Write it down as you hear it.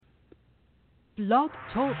Blog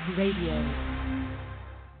Talk Radio.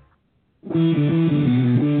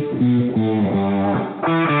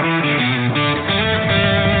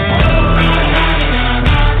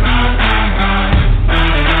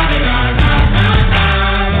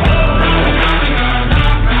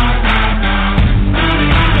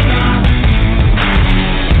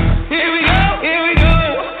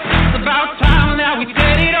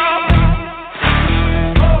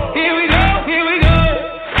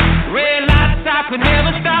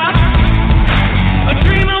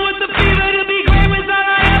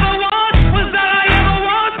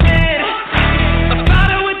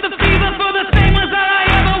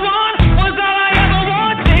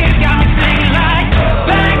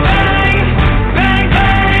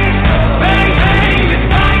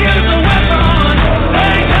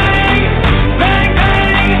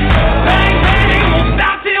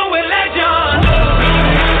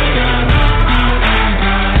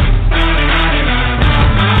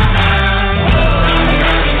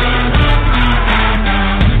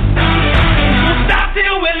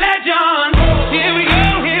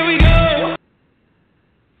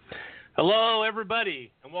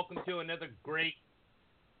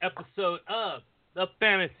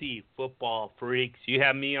 You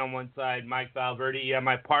have me on one side, Mike Valverde. You have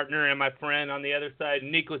my partner and my friend on the other side,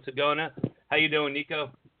 Neiko Sigona. How you doing, Neiko?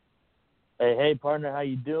 Hey, partner. How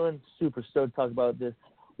you doing? Super stoked to talk about this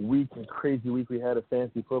week and crazy week we had of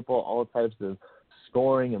fantasy football. All types of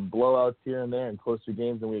scoring and blowouts here and there, and closer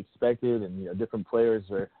games than we expected. And different players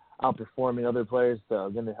are outperforming other players. So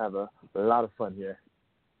we're gonna have a lot of fun here.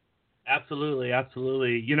 Absolutely.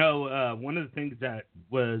 One of the things that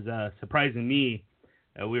was surprising me.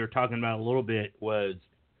 We were talking about a little bit was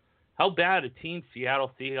how bad a team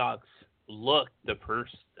Seattle Seahawks looked the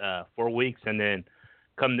first 4 weeks, and then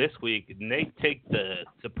come this week, and they take the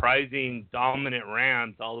surprising dominant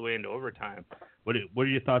Rams all the way into overtime. What are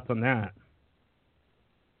your thoughts on that?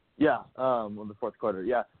 Yeah, on the fourth quarter,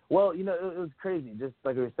 yeah. Well, it was crazy. Just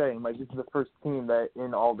like we were saying, this is the first team that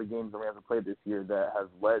in all the games the Rams have played this year that has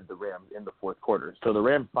led the Rams in the fourth quarter. So the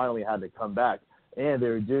Rams finally had to come back. And they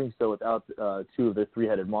were doing so without two of their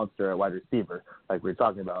three-headed monster at wide receiver. Like we were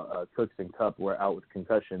talking about, Cooks and Kupp were out with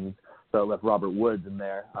concussions, so it left Robert Woods in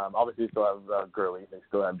there. Obviously, they still have Gurley. They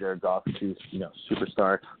still have Jared Goff, who's,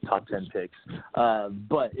 superstar, top 10 picks.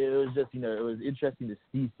 But it was just, it was interesting to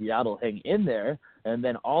see Seattle hang in there. And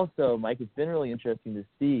then also, Mike, it's been really interesting to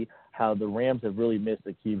see how the Rams have really missed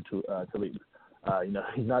Aqib Talib.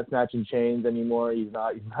 He's not snatching chains anymore. He's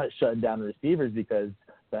not shutting down receivers because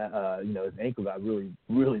that his ankle got really,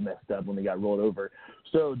 really messed up when they got rolled over.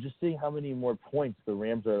 So just seeing how many more points the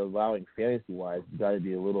Rams are allowing fantasy-wise has got to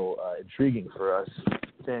be a little intriguing for us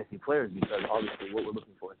fantasy players, because obviously what we're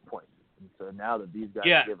looking for is points. And so now that these guys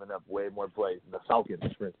are giving up way more plays, and the Falcons,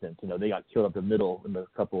 for instance, they got killed up the middle in the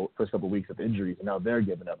first couple weeks of injuries, and now they're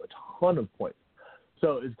giving up a ton of points.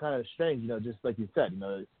 So it's kind of strange, just like you said,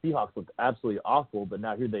 the Seahawks looked absolutely awful, but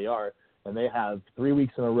now here they are, and they have 3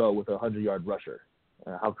 weeks in a row with a 100-yard rusher.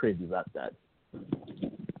 How crazy is that?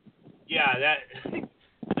 Yeah,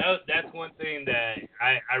 that's one thing that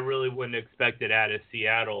I really wouldn't expect it out of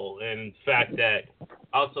Seattle. And in fact, that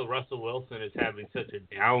also Russell Wilson is having such a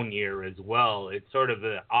down year as well. It's sort of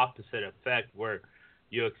the opposite effect where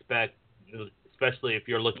you expect, especially if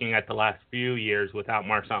you're looking at the last few years without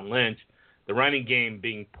Marshawn Lynch, the running game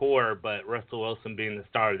being poor, but Russell Wilson being the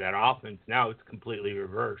star of that offense. Now it's completely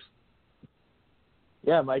reversed.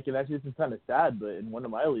 Yeah, Mike, and actually this is kind of sad, but in one of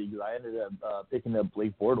my leagues, I ended up picking up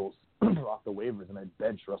Blake Bortles off the waivers, and I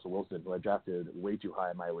benched Russell Wilson, who I drafted way too high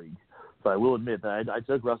in my league. So I will admit that I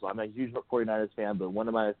took Russell. I'm a huge 49ers fan, but one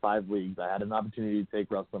of my 5 leagues, I had an opportunity to take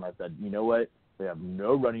Russell, and I said, you know what? They have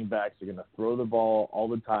no running backs. They're going to throw the ball all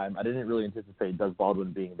the time. I didn't really anticipate Doug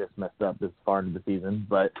Baldwin being this messed up this far into the season,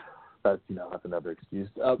 but that's another excuse.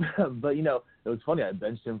 But, it was funny. I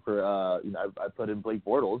benched him for, I put in Blake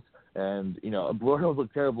Bortles, and, Bortles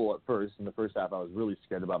looked terrible at first. In the first half, I was really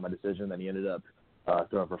scared about my decision. Then he ended up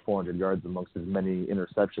throwing for 400 yards amongst his many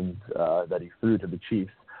interceptions that he threw to the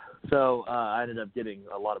Chiefs. So I ended up getting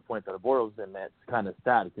a lot of points out of Bortles, and that's kind of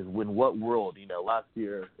sad because in what world, last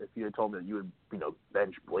year, if you had told me that you would,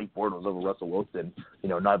 bench Blake Bortles over Russell Wilson,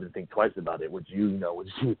 not even think twice about it, would you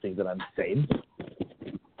think that I'm insane?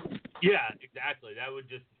 Yeah, exactly. That would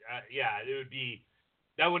just, it would be,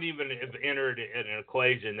 that wouldn't even have entered in an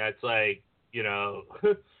equation. That's like,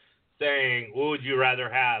 saying, what would you rather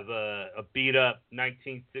have, a beat-up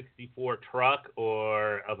 1964 truck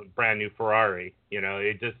or a brand new Ferrari?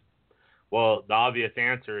 The obvious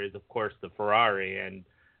answer is, of course, the Ferrari. And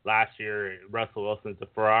last year, Russell Wilson's a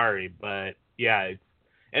Ferrari. But, yeah,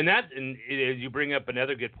 And you bring up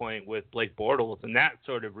another good point with Blake Bortles, and that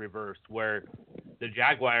sort of reversed where the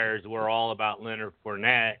Jaguars were all about Leonard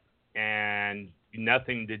Fournette and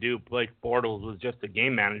nothing to do. Blake Bortles was just a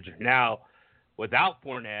game manager. Now, without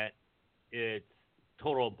Fournette, it's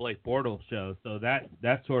total Blake Bortles show. So that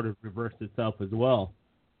sort of reversed itself as well.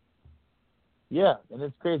 Yeah, and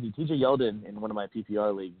it's crazy. TJ Yeldon in one of my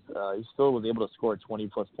PPR leagues, he still was able to score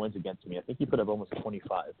 20-plus points against me. I think he put up almost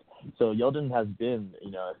 25. So Yeldon has been,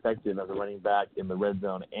 effective as a running back in the red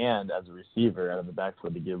zone and as a receiver out of the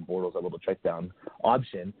backfield to give Bortles a little check down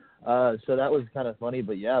option. So that was kind of funny.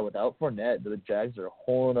 But, yeah, without Fournette, the Jags are a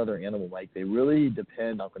whole other animal, Mike. They really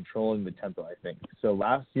depend on controlling the tempo, I think. So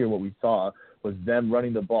last year what we saw was them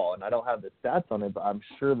running the ball. And I don't have the stats on it, but I'm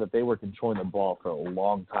sure that they were controlling the ball for a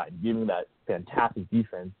long time, giving that fantastic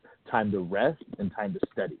defense time to rest and time to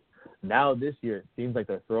study. Now this year, it seems like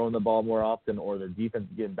they're throwing the ball more often or their defense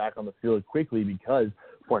is getting back on the field quickly because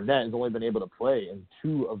Fournette has only been able to play in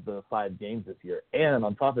 2 of the 5 games this year. And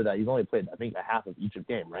on top of that, he's only played, I think, a half of each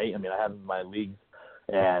game, right? I mean, I have him in my leagues,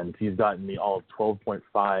 and he's gotten me all of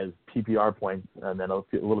 12.5 PPR points and then a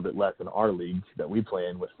little bit less in our league that we play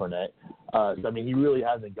in with Fournette. So, I mean, he really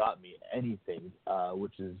hasn't got me anything,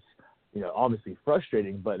 which is, obviously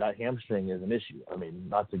frustrating, but that hamstring is an issue. I mean,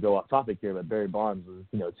 not to go off topic here, but Barry Bonds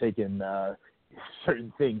was, taking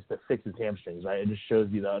certain things to fix his hamstrings, right? It just shows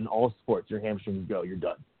you that in all sports, your hamstrings go, you're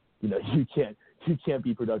done. You can't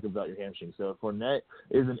be productive without your hamstrings. So if Fournette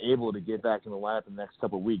isn't able to get back in the lineup in the next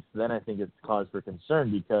couple of weeks, then I think it's cause for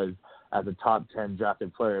concern because as a top 10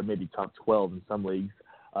 drafted player, maybe top 12 in some leagues,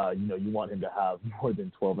 you want him to have more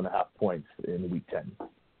than 12.5 points in week 10.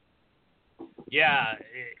 Yeah,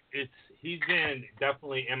 he's been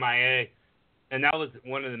definitely MIA, and that was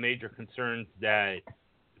one of the major concerns that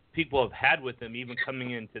people have had with him, even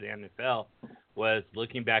coming into the NFL, was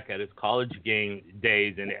looking back at his college game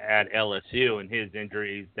days and at LSU and his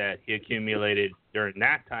injuries that he accumulated during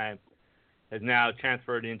that time has now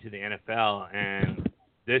transferred into the NFL, and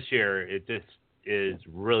this year it just is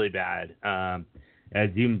really bad. As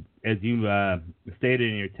you stated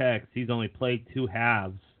in your text, he's only played 2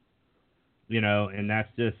 halves. And that's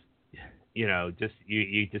just,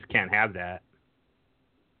 you just can't have that.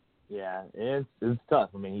 Yeah, it's tough.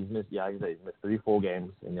 I mean, he's missed 3 full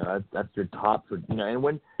games. That's your top for, and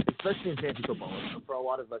when, especially in fantasy football, for a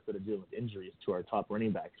lot of us that are dealing with injuries to our top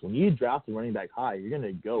running backs, when you draft a running back high, you're going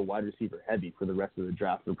to go wide receiver heavy for the rest of the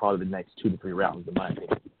draft for probably the next 2 to 3 rounds, in my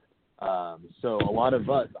opinion. So a lot of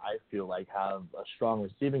us, I feel like, have a strong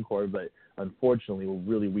receiving core, but unfortunately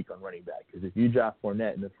we're really weak on running back. Because if you draft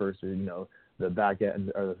Fournette in the first, the back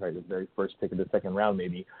end, the very first pick of the second round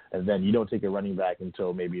maybe, and then you don't take a running back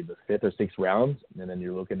until maybe the 5th or 6th rounds, and then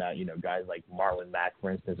you're looking at, guys like Marlon Mack,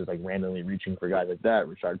 for instance, just like randomly reaching for guys like that,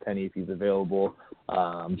 Rashard Penny if he's available.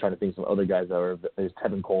 I'm trying to think of some other guys that are, there's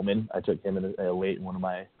Tevin Coleman. I took him in late in one of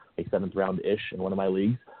my 7th round-ish in one of my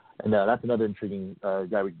leagues. And that's another intriguing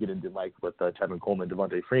guy we could get into, Mike, with Tevin Coleman,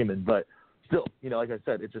 Devontae Freeman. But still, like I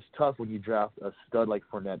said, it's just tough when you draft a stud like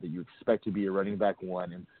Fournette that you expect to be a running back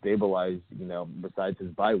 1 and stabilize, besides his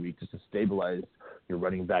bye week, just to stabilize your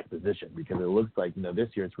running back position. Because it looks like, this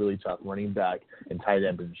year it's really tough running back and tight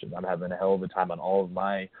end positions. I'm having a hell of a time on all of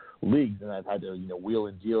my leagues, and I've had to, wheel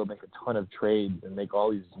and deal, make a ton of trades and make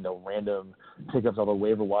all these, random pickups on the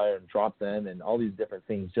waiver wire and drop them and all these different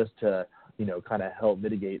things just to, kind of help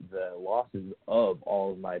mitigate the losses of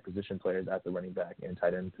all of my position players at the running back and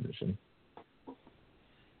tight end position.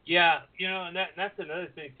 Yeah, and that's another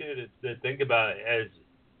thing too to think about.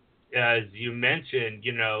 As you mentioned,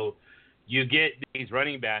 you get these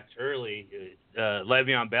running backs early.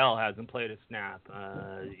 Le'Veon Bell hasn't played a snap,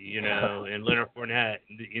 and Leonard Fournette.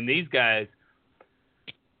 And these guys,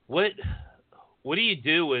 what do you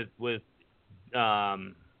do with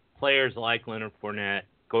players like Leonard Fournette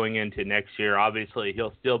going into next year? Obviously,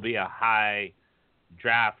 he'll still be a high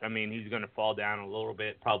draft. I mean, he's going to fall down a little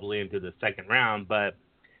bit probably into the 2nd round, but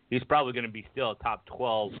he's probably going to be still a top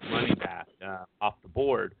 12 running back off the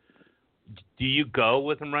board. Do you go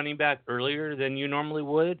with him running back earlier than you normally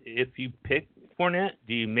would if you pick Fournette?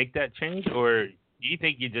 Do you make that change, or do you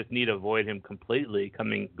think you just need to avoid him completely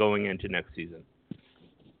going into next season?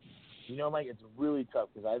 Mike, it's really tough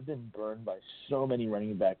because I've been burned by so many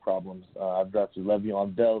running back problems. I've drafted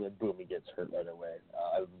Le'Veon Bell, and boom, he gets hurt right away.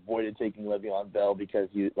 I've avoided taking Le'Veon Bell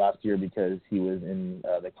last year because he was in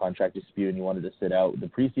the contract dispute and he wanted to sit out the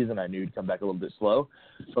preseason. I knew he'd come back a little bit slow.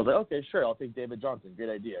 So I was like, okay, sure, I'll take David Johnson. Great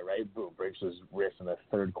idea, right? Boom, breaks his wrist in the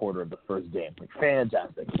 3rd quarter of the first game. Like,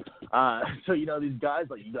 fantastic. So, these guys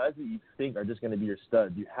that you think are just going to be your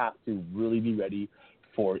studs, you have to really be ready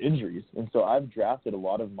for injuries. And so I've drafted a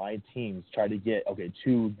lot of my teams, try to get,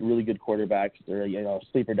 two really good quarterbacks or,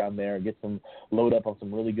 sleeper down there, get some load up on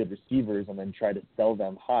some really good receivers, and then try to sell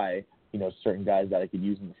them high, certain guys that I could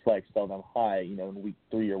use in the flex, sell them high, in week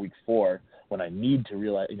 3 or week 4 when I need to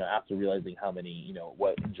realize, after realizing how many,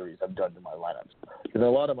 what injuries I've done to my lineups. Because a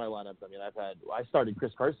lot of my lineups, I started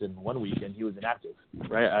Chris Carson 1 week and he was inactive,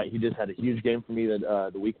 right? He just had a huge game for me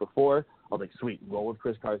the week before. I was like, sweet, roll with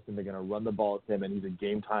Chris Carson. They're going to run the ball with him, and he's a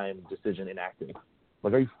game-time decision inactive.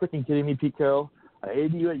 Like, are you freaking kidding me, Pete Carroll? I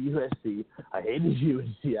hated you at USC. I hated you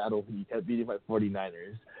in Seattle when you kept beating my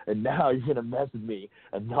 49ers. And now you're going to mess with me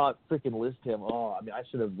and not freaking list him. I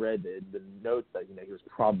should have read the notes that, he was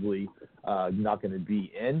probably not going to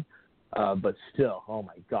be in. But still, oh,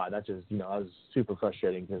 my God, that just, I was super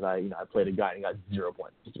frustrating because I played a guy and he got 0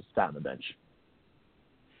 points. He just sat on the bench.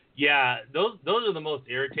 Yeah, those are the most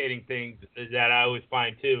irritating things that I always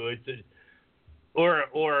find too.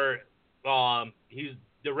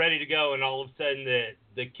 They're ready to go, and all of a sudden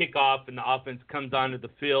the kickoff and the offense comes onto the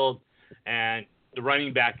field, and the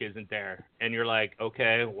running back isn't there, and you're like,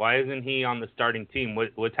 okay, why isn't he on the starting team?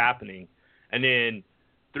 What's happening? And then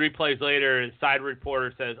 3 plays later, the side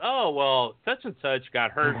reporter says, oh, well, such and such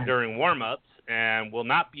got hurt during warm-ups and will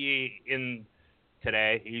not be in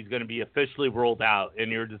today. He's going to be officially rolled out,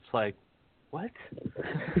 and you're just like, what?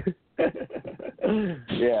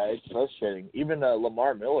 Yeah, it's frustrating. Even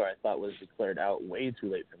Lamar Miller, I thought, was declared out way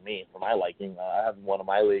too late for me, for my liking. I have one of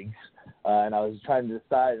my leagues, and I was trying to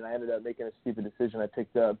decide, and I ended up making a stupid decision. I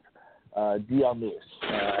picked up Dion Lewis.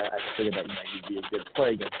 I figured that he'd be a good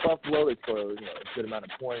play against Buffalo. They scored a good amount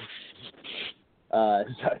of points. So I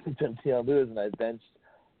picked up Dion Lewis, and I benched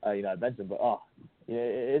him. But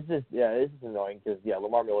it's just annoying because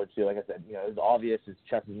Lamar Miller too. Like I said, it's obvious his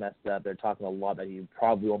chest is messed up. They're talking a lot that he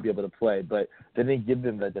probably won't be able to play, but they didn't give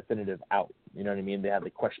him the definitive out. You know what I mean? They have the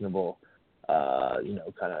questionable,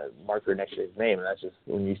 kind of marker next to his name, and that's just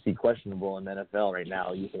when you see questionable in the NFL right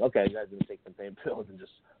now. You think, okay, you guys are gonna take some pain pills and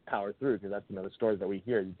just power through because that's the stories that we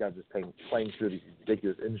hear. These guys are just playing through these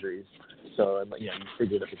ridiculous injuries. So you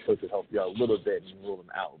figure that the coach would help you out a little bit and rule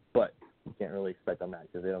them out, but you can't really expect on that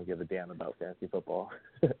because they don't give a damn about fantasy football.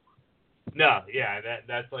 No, yeah,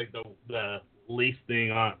 that's like the least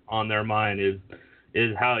thing on their mind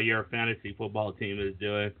is how your fantasy football team is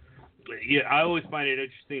doing. Yeah, I always find it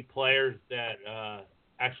interesting. Players that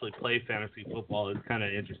actually play fantasy football is kind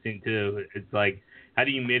of interesting too. It's like, how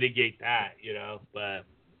do you mitigate that? But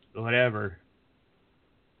whatever.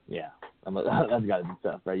 Yeah, that's got to be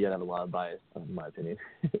tough, right? You have a lot of bias, in my opinion.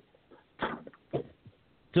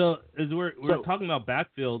 So as we're talking about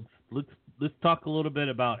backfields, let's talk a little bit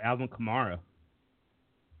about Alvin Kamara.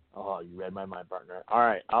 Oh, you read my mind, partner. All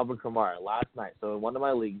right, Alvin Kamara. Last night, so in one of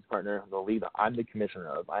my leagues, partner, the league that I'm the commissioner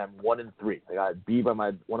of, I am 1-3. I got beat by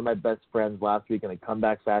one of my best friends last week in a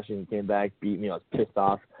comeback fashion. He came back, beat me. I was pissed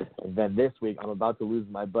off. And then this week, I'm about to lose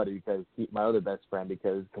my buddy my other best friend,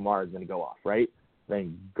 because Kamara is going to go off, right?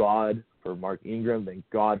 Thank God for Mark Ingram. Thank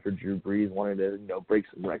God for Drew Brees wanting to break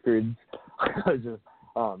some records. I was just,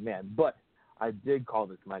 oh man, but I did call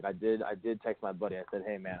this, Mike. I did text my buddy. I said,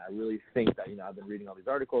 hey man, I really think that I've been reading all these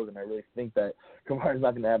articles, and I really think that Kamara's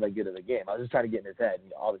not going to have that good of a game. I was just trying to get in his head.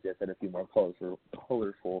 Obviously, I said a few more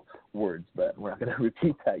colorful words, but we're not going to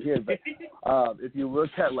repeat that here. But if you look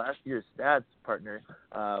at last year's stats, partner,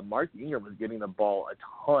 Mark Ingram was getting the ball a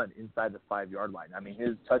ton inside the 5-yard line. I mean,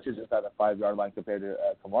 his touches inside the 5-yard line compared to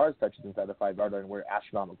Kamara's touches inside the 5-yard line were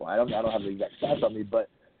astronomical. I don't have the exact stats on me, but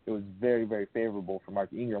it was very, very favorable for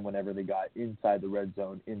Mark Ingram whenever they got inside the red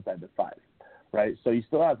zone, inside the 5, right? So you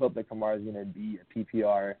still have hope that Kamara is going to be a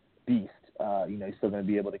PPR beast. He's still going to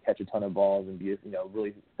be able to catch a ton of balls and be,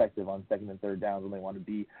 really effective on second and third downs when they want to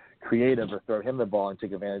be creative or throw him the ball and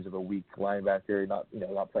take advantage of a weak linebacker not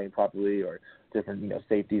playing properly, or different,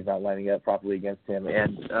 safeties not lining up properly against him.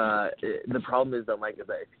 And the problem is, though, Mike, is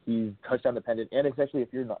that if he's touchdown dependent, and especially if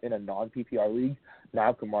you're in a non-PPR league,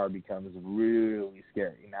 now Kamara becomes really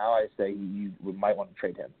scary. Now I say you might want to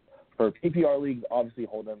trade him. For PPR leagues, obviously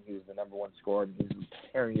hold him. He was the number 1 scorer, and he's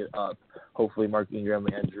tearing it up. Hopefully Mark Ingram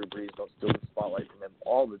and Drew Brees don't steal the spotlight from him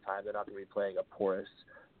all the time. They're not going to be playing a porous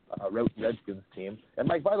Redskins team. And,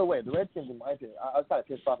 Mike, by the way, the Redskins, in my opinion, I was kind of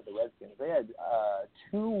pissed off at the Redskins. They had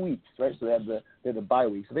 2 weeks, right? So they had the bye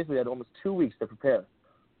week. So basically they had almost 2 weeks to prepare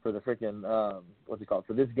for the freaking,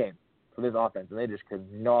 for this game, for this offense. And they just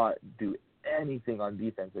could not do anything on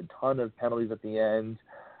defense. A ton of penalties at the end.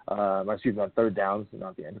 On third downs,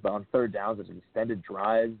 not the end, but on third downs, there's extended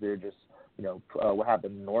drives. They're just, what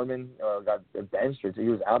happened? Norman got benched, or he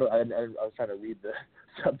was out. I was trying to read the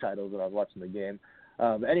subtitles when I was watching the game.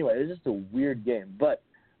 Anyway, it was just a weird game. But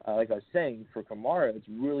like I was saying, for Kamara, it's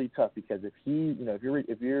really tough because if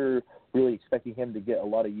you're really expecting him to get a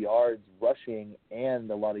lot of yards rushing and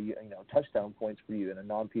a lot of touchdown points for you in a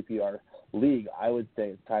non-PPR league, I would say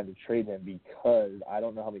it's time to trade him because I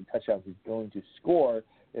don't know how many touchdowns he's going to score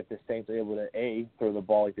if the Saints are able to A, throw the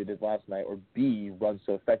ball like they did last night, or B, run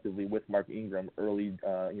so effectively with Mark Ingram early,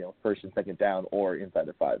 first and second down or inside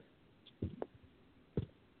the 5.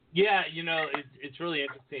 Yeah, it's really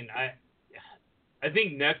interesting. I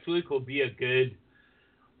think next week will be a good,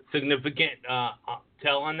 significant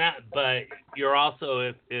tell on that. But you're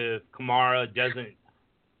also, if Kamara doesn't,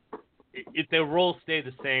 if the roles stay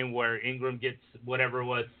the same where Ingram gets whatever it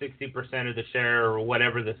was 60% of the share or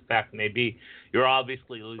whatever the fact may be, you're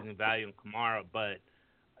obviously losing value in Kamara. But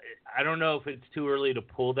I don't know if it's too early to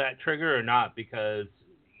pull that trigger or not because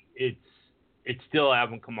it's still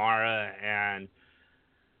Alvin Kamara and.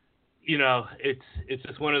 It's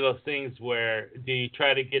just one of those things where do you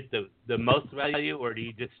try to get the most value or do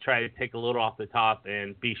you just try to take a little off the top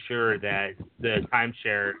and be sure that the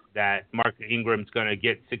timeshare that Mark Ingram's going to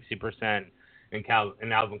get 60% and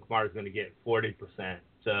Alvin Kamara's going to get 40%.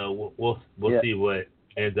 So we'll see what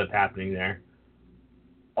ends up happening there.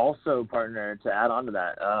 Also, partner, to add on to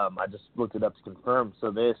that, I just looked it up to confirm. So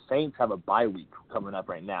the Saints have a bye week coming up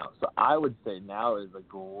right now. So I would say now is a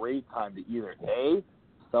great time to either A,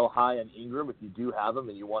 sell high on Ingram if you do have him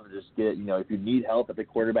and you want to just get, if you need help at the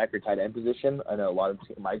quarterback or tight end position. I know a lot of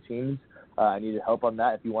my teams needed help on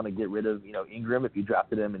that. If you want to get rid of, Ingram, if you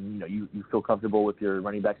drafted him and, you feel comfortable with your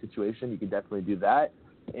running back situation, you can definitely do that.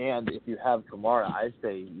 And if you have Kamara, I'd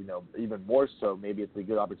say, even more so, maybe it's a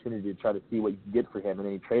good opportunity to try to see what you can get for him in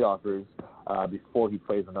any trade offers before he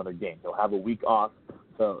plays another game. He'll have a week off.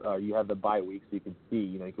 So you have the bye week, so you can see,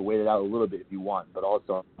 you can wait it out a little bit if you want. But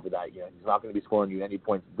also after that, he's not going to be scoring you any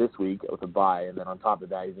points this week with a bye. And then on top of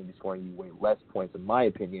that, he's going to be scoring you way less points, in my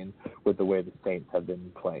opinion, with the way the Saints have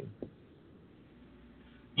been playing.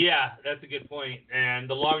 Yeah, that's a good point. And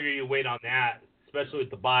the longer you wait on that, especially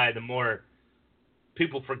with the bye, the more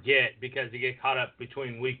people forget because they get caught up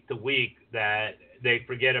between week to week that they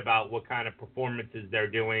forget about what kind of performances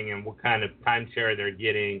they're doing and what kind of timeshare they're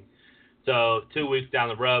getting. So 2 weeks down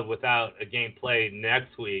the road without a game played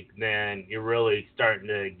next week, then you're really starting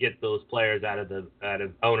to get those players out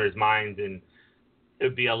of owners' minds, and it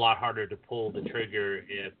would be a lot harder to pull the trigger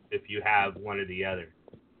if you have one or the other.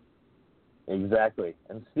 Exactly.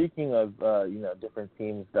 And speaking of different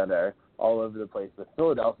teams that are all over the place, the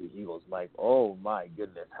Philadelphia Eagles, Mike. Oh my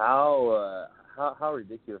goodness, how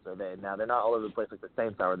ridiculous are they? Now they're not all over the place like the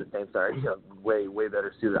Saints are. The Saints are way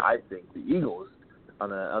better suited, I think. The Eagles, on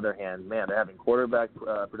the other hand, man, they're having quarterback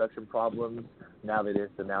production problems. Now they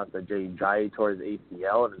just announced that Jay Ajayi tore his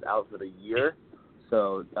ACL and is out for the year.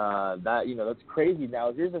 So that's crazy.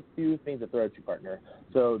 Now, here's a few things to throw at you, partner.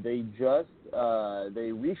 So they just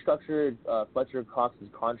they restructured Fletcher Cox's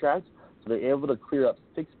contract, so they're able to clear up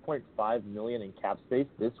 $6.5 million in cap space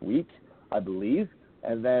this week, I believe.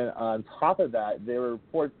 And then on top of that, there were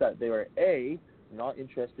reports that they were not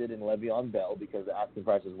interested in Le'Veon Bell because the asking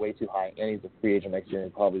price is way too high, and he's a free agent next year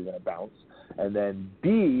and probably going to bounce. And then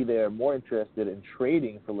B, they're more interested in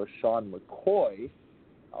trading for LaShawn McCoy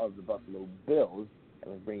of the Buffalo Bills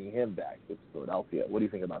and bringing him back to Philadelphia. What do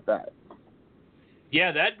you think about that?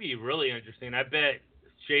 Yeah, that'd be really interesting. I bet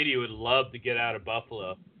Shady would love to get out of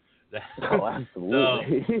Buffalo. Oh,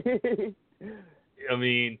 absolutely. So, I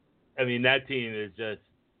mean, that team is just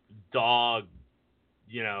dog,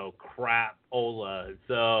 crap-ola.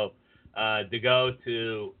 So to go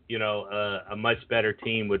to, a much better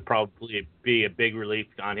team would probably be a big relief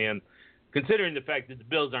on him, considering the fact that the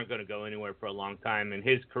Bills aren't going to go anywhere for a long time, and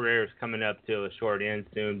his career is coming up to a short end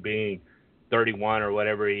soon, being 31 or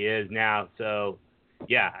whatever he is now. So,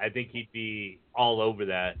 yeah, I think he'd be all over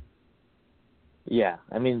that. Yeah,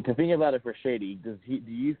 I mean, to think about it for Shady, do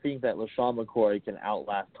you think that LaShawn McCoy can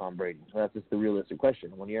outlast Tom Brady? That's just the realistic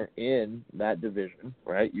question. When you're in that division,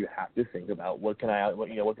 right, you have to think about what can I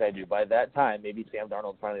do? By that time, maybe Sam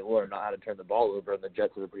Darnold finally learned not how to turn the ball over, and the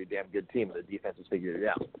Jets are a pretty damn good team, and the defense has figured it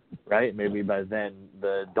out, right? Maybe by then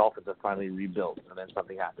the Dolphins have finally rebuilt, and then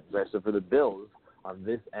something happens, right? So for the Bills, on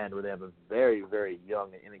this end, where they have a very, very young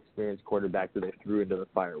and inexperienced quarterback that they threw into the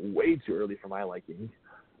fire way too early for my liking,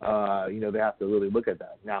 they have to really look at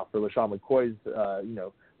that. Now, for LaShawn McCoy's,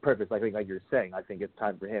 purpose, like you're saying, I think it's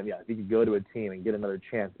time for him. Yeah, if he could go to a team and get another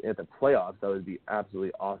chance at the playoffs, that would be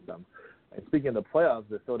absolutely awesome. And speaking of the playoffs,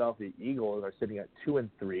 the Philadelphia Eagles are sitting at 2-3.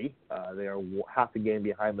 They are half a game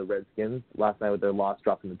behind the Redskins. Last night with their loss,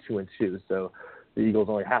 dropped them to 2-2. So the Eagles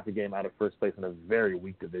only half a game out of first place in a very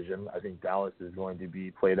weak division. I think Dallas is going to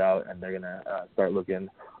be played out, and they're going to start looking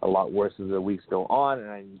a lot worse as the weeks go on.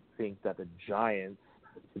 And I think that the Giants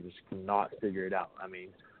just cannot figure it out. I mean,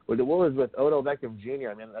 what was with Odell Beckham Jr.?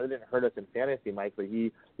 I mean, that didn't hurt us in fantasy, Mike, but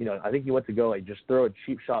he, I think he went to go like just throw a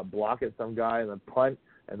cheap shot block at some guy and then punt,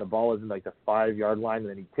 and the ball was in like the 5-yard line, and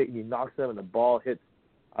then he knocks him, and the ball hits.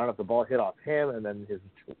 I don't know if the ball hit off him, and then his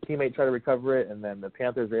teammate tried to recover it, and then the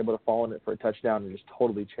Panthers were able to fall in it for a touchdown and just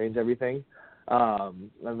totally change everything. And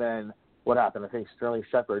then what happened? I think Sterling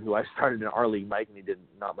Shepard, who I started in our league, Mike, and he did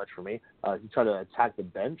not much for me. He tried to attack the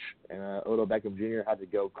bench, and Odell Beckham Jr. had to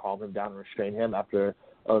go calm him down and restrain him after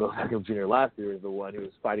Odell Beckham Jr. last year was the one who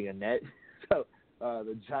was fighting a net. So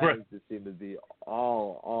the Giants just seem to be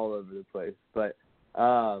all over the place. But,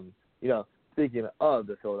 speaking of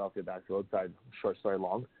the Philadelphia backfield, short story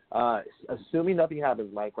long, assuming nothing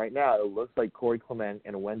happens, Mike, right now it looks like Corey Clement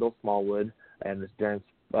and Wendell Smallwood and is Darren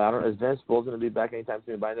Sproles going to be back anytime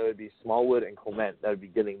soon? But I know it would be Smallwood and Clement that would be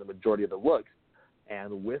getting the majority of the looks.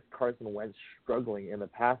 And with Carson Wentz struggling in the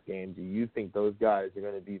pass game, do you think those guys are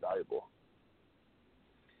going to be valuable?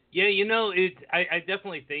 Yeah, I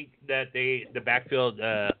definitely think that the backfield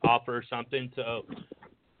offers something. So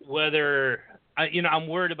whether I'm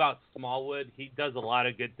worried about Smallwood. He does a lot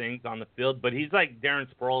of good things on the field, but he's like Darren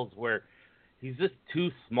Sproles, where he's just too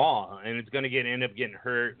small, and it's going to end up getting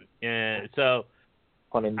hurt. So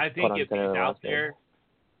I think if he's out there,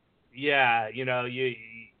 you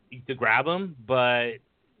to grab him. But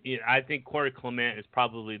I think Corey Clement is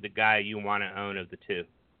probably the guy you want to own of the two.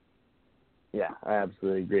 Yeah, I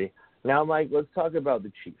absolutely agree. Now, Mike, let's talk about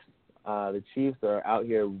the Chiefs. The Chiefs are out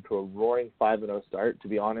here to a roaring 5-0 start. To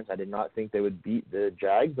be honest, I did not think they would beat the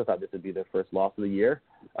Jags. I thought this would be their first loss of the year.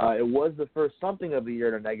 It was the first something of the year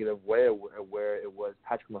in a negative way, where it was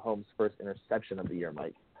Patrick Mahomes' first interception of the year,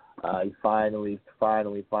 Mike. He finally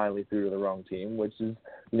threw to the wrong team, which is,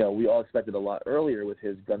 we all expected a lot earlier with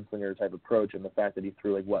his gunslinger type approach, and the fact that he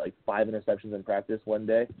threw 5 interceptions in practice one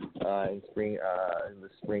day in the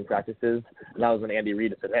spring practices. And that was when Andy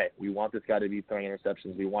Reid said, hey, we want this guy to be throwing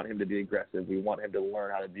interceptions. We want him to be aggressive. We want him to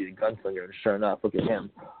learn how to be a gunslinger. And sure enough, look at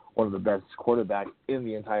him, one of the best quarterbacks in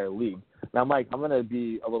the entire league. Now, Mike, I'm going to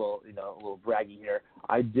be a little braggy here.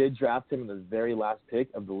 I did draft him in the very last pick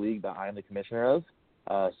of the league that I am the commissioner of.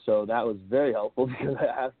 So that was very helpful because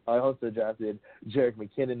I also drafted Jerick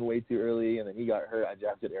McKinnon way too early, and then he got hurt. I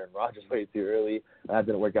drafted Aaron Rodgers way too early, and that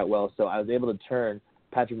didn't work out well. So I was able to turn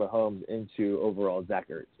Patrick Mahomes into overall Zach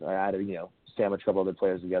Ertz. I had to, sandwich a couple other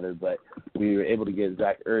players together, but we were able to get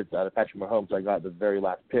Zach Ertz out of Patrick Mahomes. So I got the very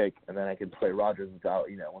last pick, and then I could play Rodgers without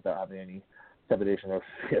having any trepidation or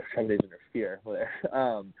fear there.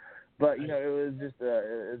 But, it was just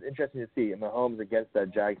it was interesting to see. And Mahomes against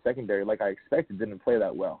that Jags secondary, like I expected, didn't play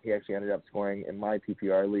that well. He actually ended up scoring in my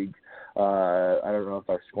PPR league. I don't know if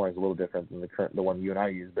our scoring is a little different than the one you and I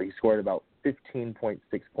use, but he scored about 15.6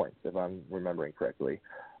 points, if I'm remembering correctly,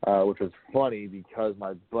 which was funny because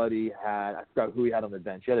my buddy I forgot who he had on the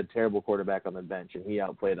bench. He had a terrible quarterback on the bench, and he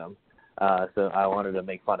outplayed him. So I wanted to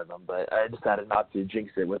make fun of him, but I decided not to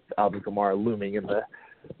jinx it with Alvin Kamara looming in the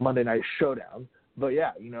Monday Night Showdown. But,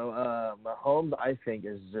 yeah, Mahomes, I think,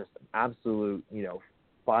 is just an absolute,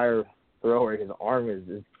 fire thrower. His arm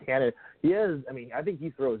is cannon. I think he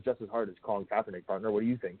throws just as hard as Colin Kaepernick, partner. What do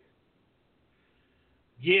you think?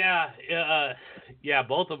 Yeah,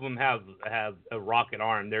 both of them have a rocket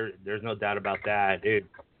arm. There's no doubt about that. It's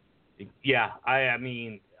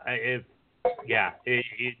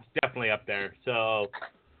definitely up there. So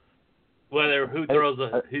whether who throws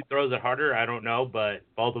it harder, I don't know, but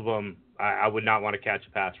both of them, I would not want to catch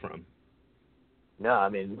a pass from. No,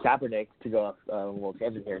 Kaepernick, to go off a little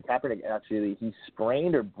tangent here, Kaepernick actually, he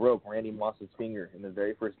sprained or broke Randy Moss's finger in the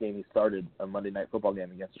very first game he started, a Monday Night Football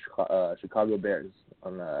game against the Chicago Bears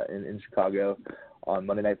in Chicago on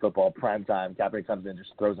Monday Night Football primetime. Kaepernick comes in and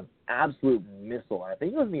just throws an absolute missile. I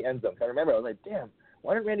think it was in the end zone. I remember, I was like, damn,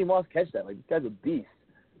 why didn't Randy Moss catch that? Like, this guy's a beast.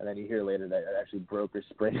 And then you hear later that it actually broke or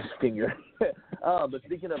sprained his finger. But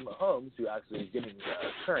speaking of Mahomes, who actually is getting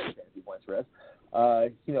current fantasy points for us,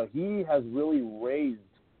 he has really raised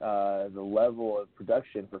the level of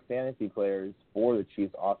production for fantasy players for the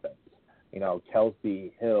Chiefs offense.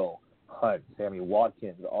 Kelsey, Hill, Hunt, Sammy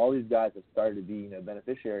Watkins, all these guys have started to be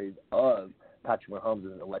beneficiaries of Patrick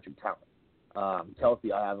Mahomes' electric talent.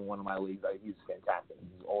 Kelsey, I have in one of my leagues. He's fantastic.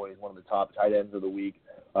 He's always one of the top tight ends of the week.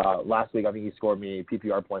 Last week, I think he scored me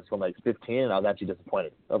PPR points from 15, and I was actually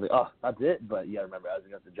disappointed. I was like, oh, that's it? But you got to remember, I was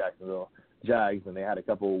against the Jacksonville Jags, and they had a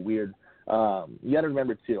couple of weird you got to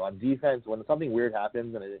remember, too, on defense, when something weird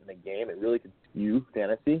happens in a game, it really can skew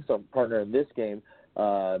fantasy. So, partner, in this game,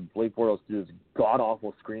 Blake Bortles threw this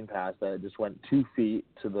god-awful screen pass that just went 2 feet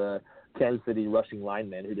to the Kansas City rushing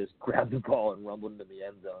lineman who just grabbed the ball and rumbled into the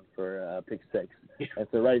end zone for pick 6. And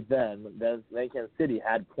so right then Kansas City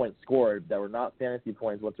had points scored that were not fantasy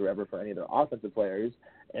points whatsoever for any of their offensive players,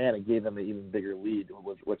 and it gave them an even bigger lead,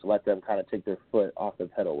 which let them kind of take their foot off the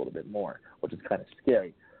pedal a little bit more, which is kind of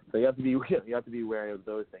scary. So you have to be wary of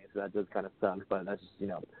those things. So that does kind of suck, but that's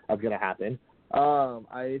just, that's going to happen.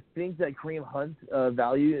 I think that Kareem Hunt's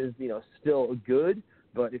value is, still good,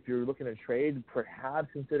 but if you're looking to trade, perhaps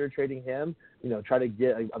consider trading him. Try to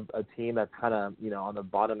get a team that's kind of, on the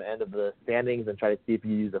bottom end of the standings and try to see if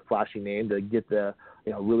you use a flashy name to get the,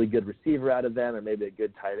 really good receiver out of them, or maybe a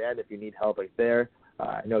good tight end if you need help right there.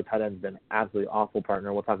 I know tight end's been absolutely awful,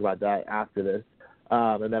 partner. We'll talk about that after this.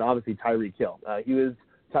 And then obviously Tyreek Hill.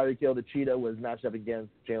 Tyreek Hill, the Cheetah, was matched up against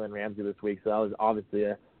Jalen Ramsey this week, so that was obviously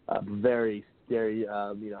a very scary,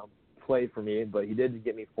 play for me. But he did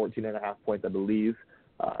get me 14.5 points, I believe.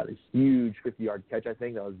 A huge 50-yard catch, I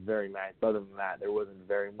think. That was very nice. Other than that, there wasn't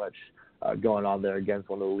very much going on there against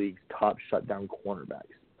one of the league's top shutdown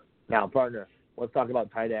cornerbacks. Now, partner, let's talk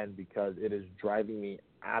about tight end because it is driving me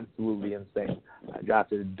absolutely insane. I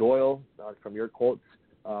drafted Doyle from your Colts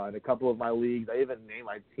in a couple of my leagues. I even named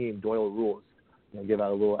my team Doyle Rules. Give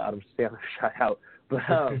out a little Adam Sandler shout out, but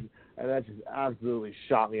and that just absolutely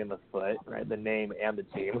shot me in the foot, right? The name and the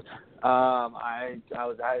team. I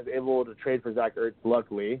was able to trade for Zach Ertz.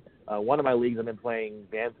 Luckily, one of my leagues I've been playing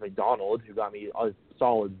Vance McDonald, who got me a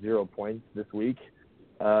solid 0 points this week.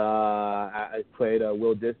 I played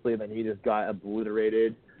Will Dissly, and then he just got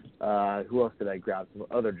obliterated. Who else did I grab? Some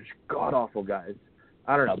other just god awful guys.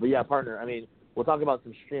 I don't know, but yeah, partner. I mean, we'll talk about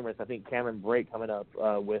some streamers. I think Cameron Brake coming up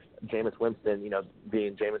with Jameis Winston,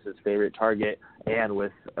 being Jameis's favorite target, and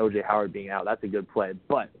with O.J. Howard being out. That's a good play.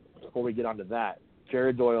 But before we get on to that,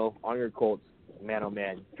 Jared Doyle on your Colts, man, oh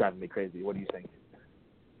man, driving me crazy. What do you think?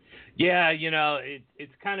 Yeah,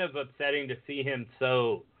 it's kind of upsetting to see him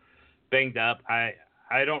so banged up.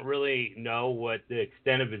 I don't really know what the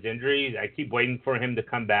extent of his injury. I keep waiting for him to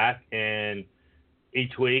come back, and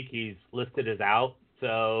each week he's listed as out.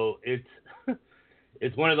 So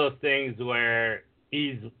it's one of those things where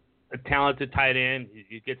he's a talented tight end.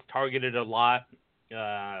 He gets targeted a lot,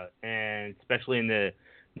 and especially in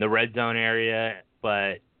the red zone area.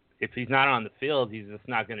 But if he's not on the field, he's just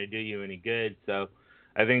not going to do you any good. So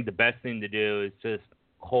I think the best thing to do is just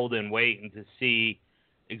hold and wait and to see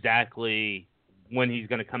exactly when he's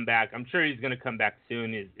going to come back. I'm sure he's going to come back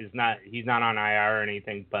soon. He's not on IR or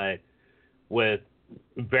anything, but with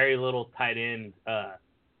very little tight end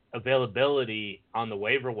availability on the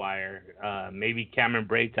waiver wire. Maybe Cameron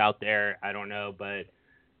Brate's out there. I don't know, but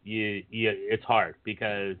it's hard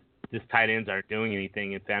because just tight ends aren't doing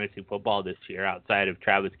anything in fantasy football this year outside of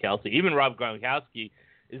Travis Kelce. Even Rob Gronkowski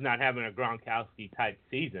is not having a Gronkowski-type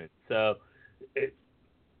season. So it's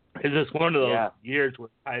just one of those years where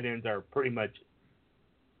tight ends are pretty much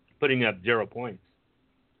putting up 0 points.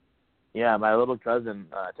 Yeah, my little cousin,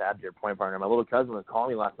 to add to your point, partner, my little cousin was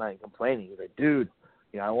calling me last night and complaining. He's like, dude,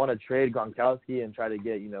 I want to trade Gronkowski and try to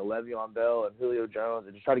get, Le'Veon Bell and Julio Jones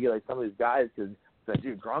and just try to get, some of these guys because,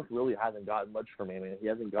 dude, Gronk really hasn't gotten much for me. I mean, he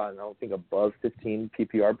hasn't gotten, I don't think, above 15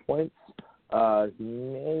 PPR points. He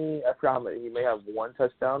may have one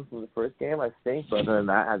touchdown from the first game, I think, but other than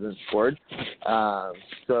that, hasn't scored.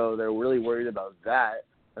 So they're really worried about that.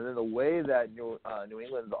 And then the way that New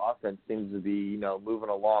England's offense seems to be, moving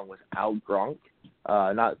along without Gronk,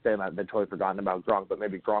 not saying that they've totally forgotten about Gronk, but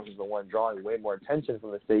maybe Gronk is the one drawing way more attention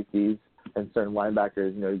from the safeties and certain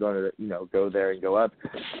linebackers, going to, go there and go up.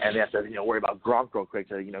 And they have to, worry about Gronk real quick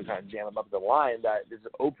to, kind of jam him up the line. That is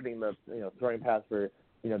opening the, throwing pass for,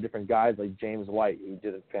 different guys like James White, who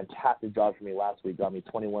did a fantastic job for me last week, got me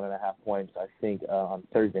 21.5 points, I think, on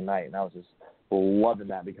Thursday night. And I was just loving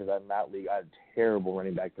that because in that league I had terrible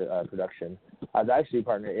running back production. I was actually,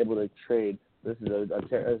 partner, able to trade. This is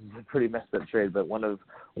a pretty messed up trade, but one of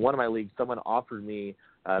my leagues, someone offered me.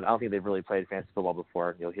 I don't think they've really played fantasy football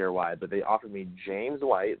before. You'll hear why, but they offered me James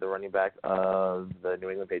White, the running back of the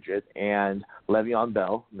New England Patriots, and Le'Veon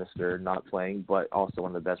Bell, Mr. Not playing, but also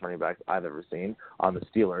one of the best running backs I've ever seen on the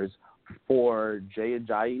Steelers, for Jay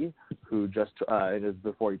Ajayi, who just it is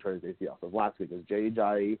before he tore his ACL. So last week it was Jay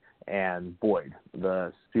Ajayi and Boyd,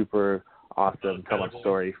 the super awesome come-up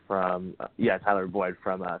story from Tyler Boyd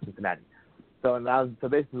from Cincinnati. So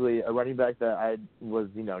basically a running back that I was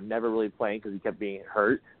never really playing because he kept being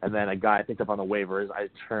hurt, and then a guy I picked up on the waivers I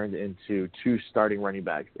turned into 2 starting running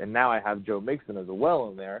backs, and now I have Joe Mixon as well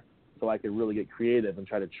in there, so I could really get creative and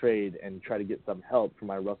try to trade and try to get some help for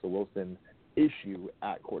my Russell Wilson issue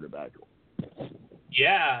at quarterback.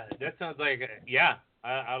 Yeah, that sounds like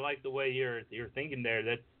I like the way you're thinking there.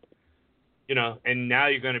 That's and now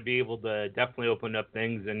you're going to be able to definitely open up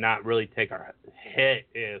things and not really take a hit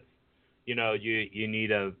if you need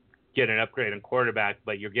to get an upgrade in quarterback,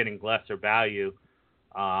 but you're getting lesser value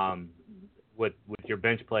with your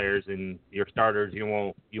bench players and your starters. You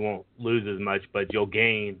won't lose as much, but you'll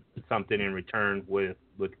gain something in return with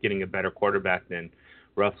getting a better quarterback than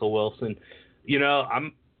Russell Wilson.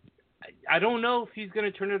 I don't know if he's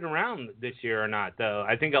going to turn it around this year or not, though.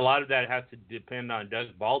 I think a lot of that has to depend on Doug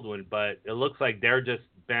Baldwin, but it looks like they're just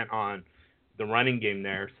bent on the running game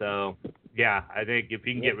there. So, yeah, I think if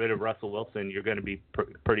you can get rid of Russell Wilson, you're going to be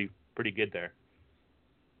pretty good there.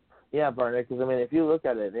 Yeah, Barnett, because, if you look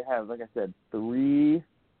at it, they have, like I said, 3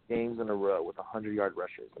 games in a row with 100-yard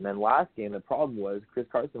rushers. And then last game, the problem was Chris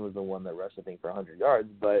Carson was the one that rushed, I think, for 100 yards,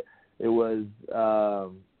 but it was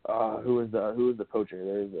who was the poacher?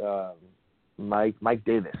 There's Mike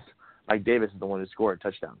Davis. Mike Davis is the one who scored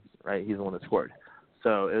touchdowns, right? He's the one that scored.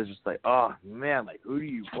 So it was just like, oh man, like who do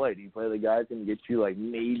you play? Do you play the guy that can get you like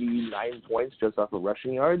maybe 9 points just off of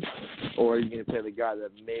rushing yards, or are you going to play the guy that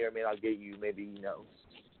may or may not get you maybe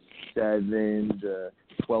 7 to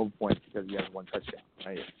 12 points because he has 1 touchdown,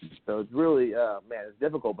 right? So it's really, it's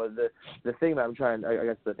difficult. But the thing that I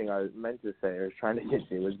guess the thing I meant to say or trying to get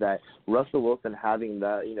to was that Russell Wilson having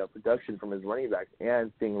that, production from his running backs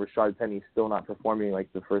and seeing Rashad Penny still not performing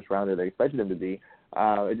like the first rounder they expected him to be,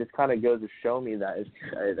 it just kind of goes to show me that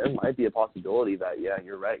there might be a possibility that, yeah,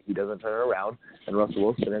 you're right, he doesn't turn around and Russell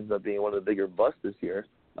Wilson ends up being one of the bigger busts this year.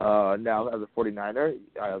 Now, as a 49er,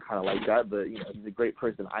 I kind of like that, but, he's a great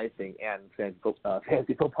person, I think, and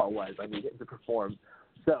fantasy football-wise. I need him to perform.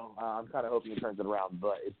 So I'm kind of hoping he turns it around,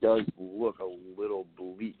 but it does look a little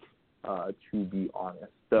bleak, to be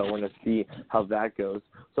honest. So we're going to see how that goes.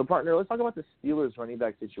 So, partner, let's talk about the Steelers running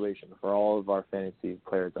back situation for all of our fantasy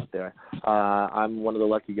players out there. I'm one of the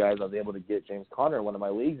lucky guys. I was able to get James Conner in one of my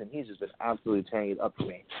leagues, and he's just been absolutely tearing it up for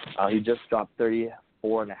me. He just dropped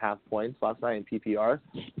 34.5 points last night in PPR.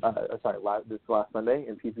 This last Sunday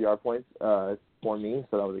in PPR points for me.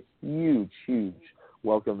 So that was a huge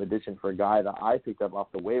welcome addition for a guy that I picked up off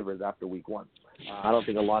the waivers after week 1. I don't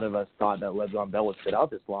think a lot of us thought that Le'Veon Bell would sit out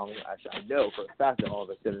this long. Actually, I know for a fact that all of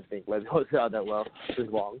us didn't think Le'Veon would sit out that this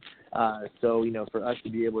long. So, for us to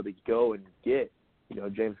be able to go and get,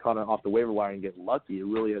 James Conner off the waiver wire and get lucky, it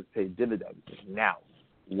really has paid dividends. Now,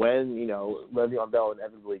 when, Le'Veon Bell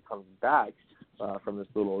inevitably comes back, from this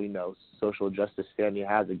little, social justice stand he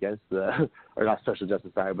has against or not social justice,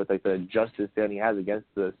 sorry, but like the justice stand he has against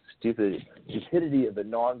the stupidity of the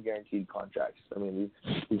non-guaranteed contracts. I mean,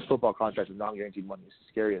 these football contracts with non-guaranteed money is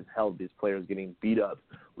scary as hell. These players getting beat up.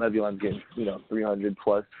 Le'Veon's getting, 300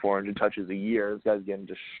 plus 400 touches a year. This guy's getting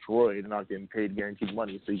destroyed and not getting paid guaranteed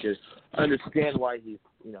money. So you just understand why he's,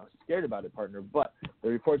 scared about it, partner. But the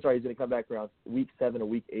reports are he's going to come back around week 7 or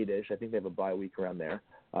week 8-ish. I think they have a bye week around there.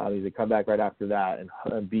 He's going to come back right after that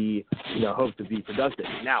and be, hope to be productive.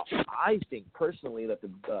 Now, I think personally that the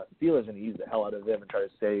Steelers are going to use the hell out of him and try to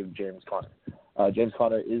save James Conner. James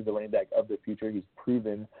Conner is the running back of the future. He's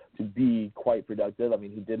proven to be quite productive. I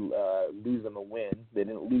mean, he did lose them a win. They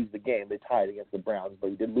didn't lose the game. They tied against the Browns,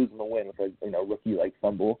 but he did lose them a win with a rookie-like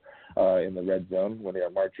fumble in the red zone when they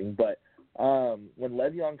were marching. But when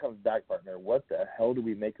Le'Veon comes back, partner, what the hell do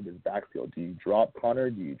we make of his backfield? Do you drop Conner?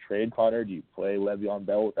 Do you trade Conner? Do you play Le'Veon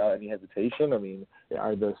Bell without any hesitation? I mean,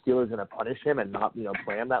 are the Steelers going to punish him and not,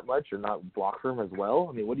 play him that much or not block for him as well?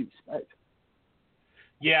 I mean, what do you expect?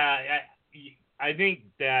 Yeah, I think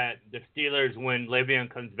that the Steelers, when Le'Veon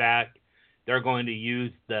comes back, they're going to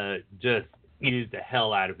use the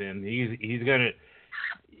hell out of him. He's going to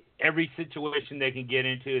every situation they can get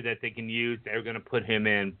into that they can use, they're going to put him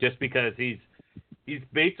in just because he's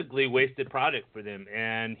basically wasted product for them,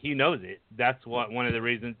 and he knows it. That's one of the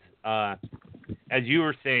reasons, as you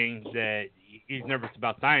were saying, that he's nervous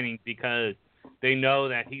about signing because they know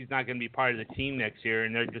that he's not going to be part of the team next year,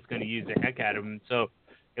 and they're just going to use the heck out of him. So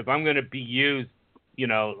if I'm going to be used,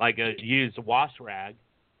 like a used wash rag,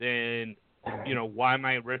 then, why am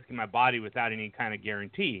I risking my body without any kind of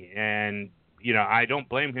guarantee? And I don't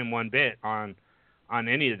blame him one bit on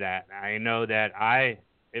any of that. I know that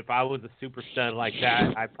if I was a super stud like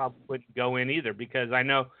that, I probably wouldn't go in either because I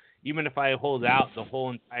know even if I hold out the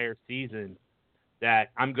whole entire season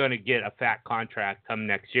that I'm going to get a fat contract come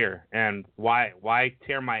next year. And why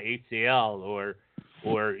tear my ACL or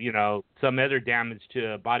some other damage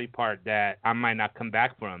to a body part that I might not come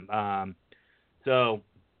back from. So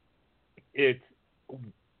it's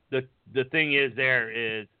the thing is there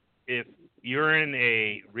is if you're in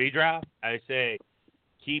a redraft, I say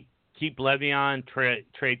keep keep Le'Veon,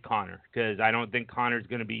 trade Connor, because I don't think Connor's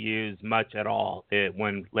going to be used much at all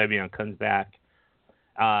when Le'Veon comes back.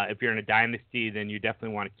 If you're in a dynasty, then you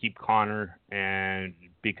definitely want to keep Connor, and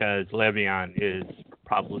because Le'Veon is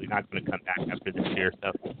probably not going to come back after this year.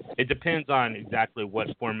 So it depends on exactly what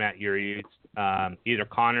format you're used. Either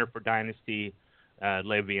Connor for dynasty,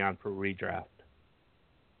 Le'Veon for redraft.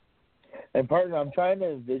 And partner, I'm trying to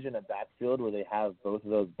envision a backfield where they have both of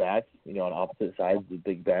those backs, on opposite sides of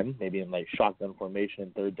Big Ben, maybe in like shotgun formation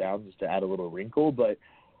and third down, just to add a little wrinkle. But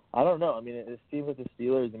I don't know. I mean, it seems like the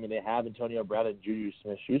Steelers, they have Antonio Brown and Juju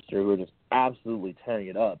Smith-Schuster, who are just absolutely tearing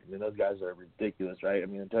it up. I mean, those guys are ridiculous, right? I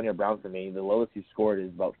mean, Antonio Brown, for me, the lowest he scored is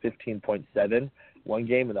about 15.7 one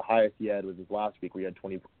game, and the highest he had was his last week, where he had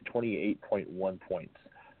 28.1 points.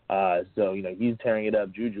 So, he's tearing it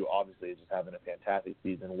up. Juju, obviously, is just having a fantastic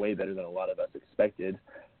season, way better than a lot of us expected.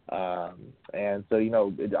 And so,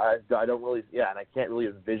 I don't really, and I can't really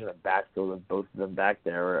envision a backfield of both of them back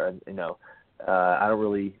there, I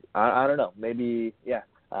don't know. Maybe,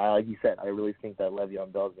 like you said, I really think that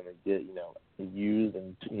Le'Veon Bell is going to get, used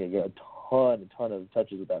and get a ton of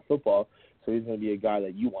touches with that football. So he's going to be a guy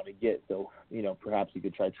that you want to get. So, perhaps you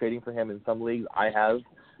could try trading for him in some leagues. I have.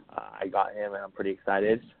 I got him, and I'm pretty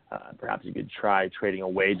excited. Perhaps you could try trading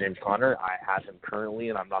away James Conner. I have him currently,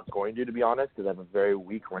 and I'm not going to be honest, because I have a very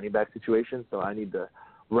weak running back situation. So I need to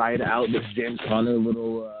ride out this James Conner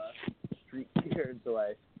little streak here until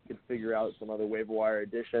I can figure out some other waiver wire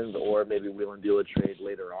additions, or maybe wheel and deal a trade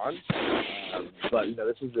later on. But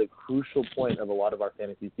this is a crucial point of a lot of our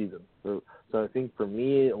fantasy seasons. So I think for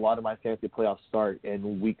me, a lot of my fantasy playoffs start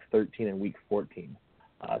in week 13 and week 14.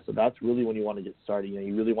 So that's really when you want to get started.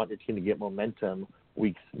 You really want your team to get momentum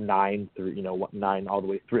weeks 9 through 9 all the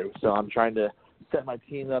way through. So I'm trying to set my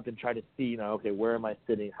team up and try to see, okay, where am I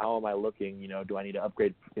sitting? How am I looking? Do I need to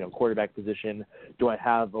upgrade, quarterback position? Do I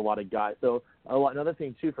have a lot of guys? So another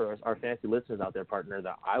thing, too, for our fantasy listeners out there, partner,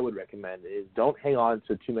 that I would recommend is don't hang on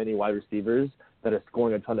to too many wide receivers that are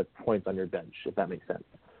scoring a ton of points on your bench, if that makes sense.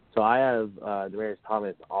 So I have Demaryius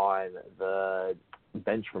Thomas on the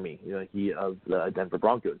bench for me, he of the Denver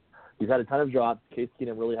Broncos. He's had a ton of drops. Case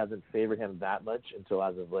Keenum really hasn't favored him that much until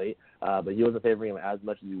as of late, but he wasn't favoring him as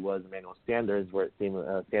much as he was Emmanuel Sanders, where it seemed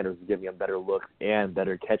Sanders was giving him better looks and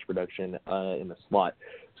better catch production in the slot.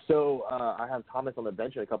 So I have Thomas on the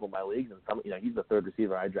bench in a couple of my leagues, and some, he's the third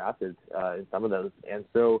receiver I drafted in some of those, and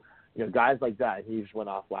so guys like that. He just went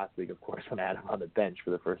off last week, of course, when I had him on the bench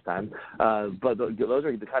for the first time. But those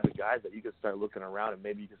are the type of guys that you can start looking around, and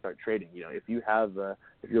maybe you can start trading. If you have,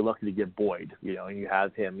 if you're lucky to get Boyd, and you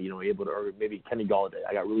have him, able to, or maybe Kenny Galladay.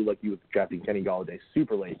 I got really lucky with drafting Kenny Galladay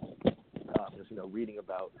super late. Just reading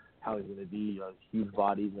about how he's going to be a huge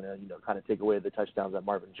body, he's going to kind of take away the touchdowns that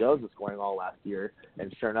Marvin Jones was scoring all last year,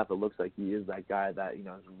 and sure enough, it looks like he is that guy that is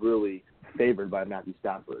really favored by Matthew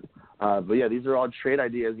Stafford. But yeah, these are all trade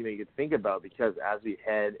ideas you could think about, because as we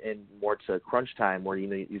head in more to crunch time, where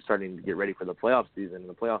you're starting to get ready for the playoff season and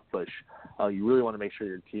the playoff push, you really want to make sure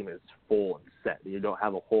your team is full and set. You don't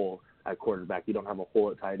have a hole at quarterback, you don't have a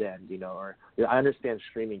hole at tight end, or I understand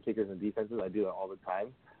streaming kickers and defenses. I do that all the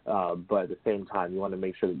time. But at the same time, you want to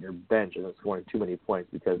make sure that your bench isn't scoring too many points,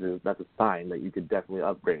 because that's a sign that you could definitely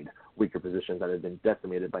upgrade weaker positions that have been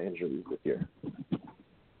decimated by injuries this year.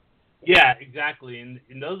 Yeah, exactly. And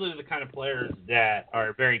those are the kind of players that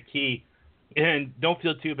are very key. And don't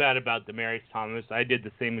feel too bad about Demaryius Thomas. I did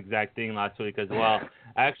the same exact thing last week as well.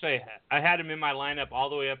 I had him in my lineup all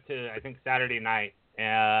the way up to, I think, Saturday night.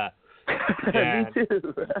 Me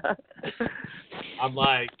too. I'm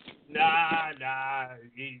like, nah.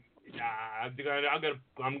 I'm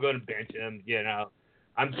gonna bench him.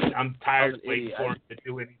 I'm tired of waiting for him to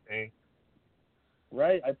do anything.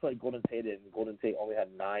 Right, I played Golden Tate, and Golden Tate only had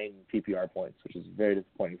 9 PPR points, which is very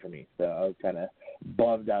disappointing for me. So I was kind of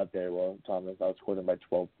bummed out there. Well, Thomas, I was scoring by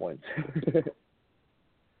 12 points.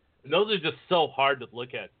 And those are just so hard to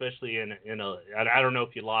look at, especially in a. I don't know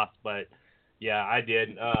if you lost, but yeah, I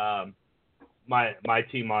did. My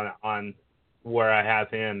team on where I have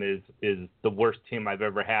him is the worst team I've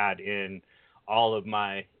ever had in all of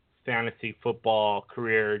my fantasy football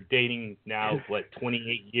career, dating now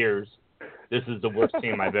 28 years. This is the worst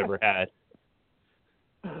team I've ever had.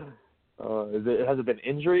 Has it been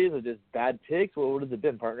injuries or just bad picks? What has it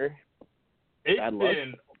been, partner? It's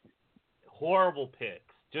been horrible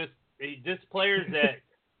picks. Just players that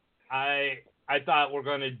I thought were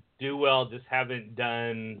going to do well, just haven't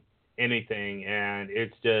done anything, and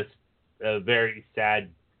it's just a very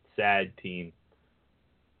sad team.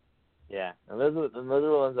 Yeah, and those are the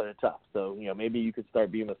ones that are tough. So maybe you could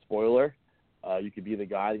start being a spoiler. You could be the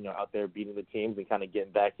guy out there beating the teams and kind of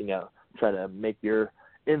getting back, trying to make your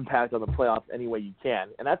impact on the playoffs any way you can.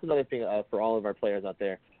 And that's another thing for all of our players out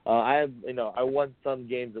there. I won some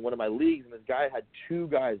games in one of my leagues, and this guy had 2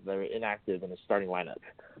 guys that were inactive in the starting lineup.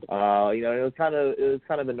 It was kind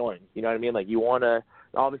of annoying. You know what I mean? Like, you want to.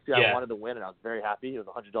 Obviously, I wanted to win, and I was very happy. It was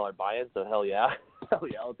a $100 buy-in, so hell yeah,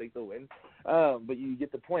 I'll take the win. But you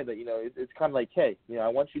get the point that it's kind of like, hey, I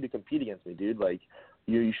want you to compete against me, dude. Like,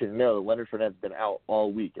 you should know that Leonard Fournette's been out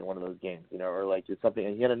all week in one of those games, or like it's something.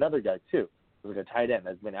 And he had another guy too, like a tight end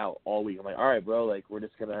that's been out all week. I'm like, all right, bro, like we're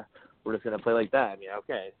just gonna play like that. I mean,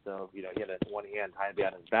 okay, so he had a one hand tied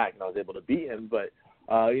behind his back, and I was able to beat him, but.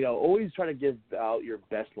 Always try to give out your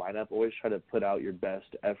best lineup. Always try to put out your best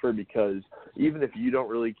effort, because even if you don't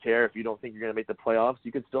really care, if you don't think you're going to make the playoffs,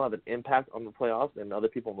 you can still have an impact on the playoffs, and other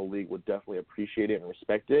people in the league would definitely appreciate it and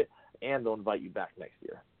respect it, and they'll invite you back next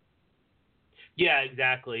year. Yeah,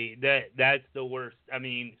 exactly. That's the worst. I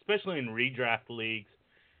mean, especially in redraft leagues.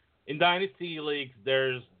 In dynasty leagues,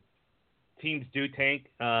 there's teams do tank.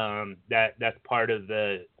 That's part of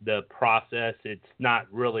the process. It's not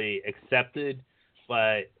really accepted,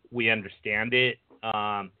 but we understand it.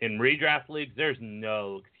 In redraft leagues, there's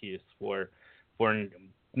no excuse for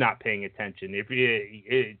not paying attention.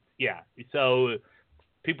 So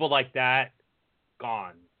people like that,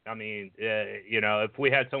 gone. I mean, if we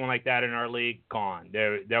had someone like that in our league, gone.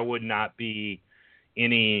 There would not be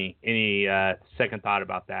any second thought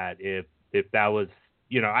about that. If that was,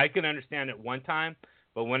 I can understand it one time,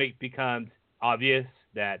 but when it becomes obvious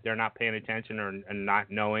that they're not paying attention or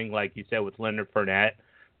not knowing, like you said with Leonard Fournette,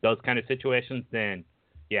 those kind of situations, then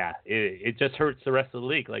it just hurts the rest of the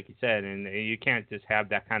league, like you said, and you can't just have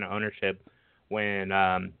that kind of ownership when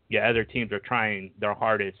other teams are trying their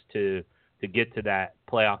hardest to get to that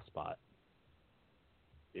playoff spot.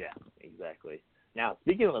 Yeah, exactly. Now,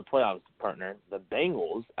 speaking of the playoffs, partner, the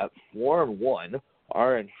Bengals at 4-1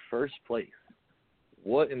 are in first place.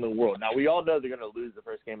 What in the world? Now, we all know they're going to lose the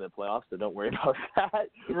first game of the playoffs, so don't worry about that.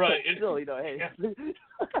 Right. But still, hey,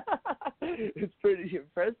 it's pretty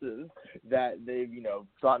impressive that they've,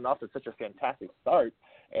 gotten off to such a fantastic start.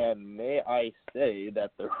 And may I say that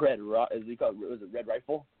the Red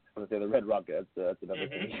Rifle? I'm going to say the Red Rocket. That's another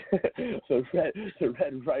thing. So the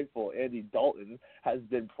Red Rifle, Andy Dalton, has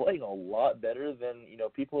been playing a lot better than,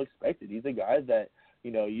 people expected. He's a guy that,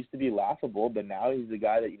 used to be laughable, but now he's a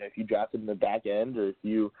guy that, if you draft him in the back end, or if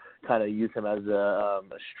you kind of use him as a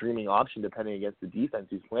streaming option depending against the defense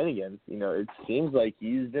he's playing against, it seems like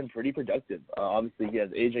he's been pretty productive. Obviously, he has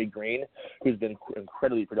A.J. Green, who's been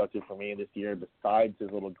incredibly productive for me this year, besides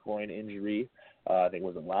his little groin injury. I think it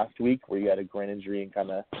was last week where he had a groin injury and kind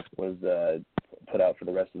of was put out for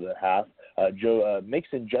the rest of the half. Joe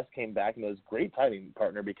Mixon just came back, and it was great timing,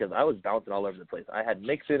 partner, because I was bouncing all over the place. I had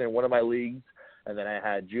Mixon in one of my leagues, and then I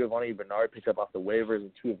had Giovanni Bernard picked up off the waivers in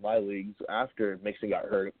 2 of my leagues after Mixon got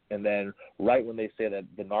hurt. And then right when they say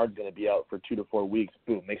that Bernard's going to be out for 2 to 4 weeks,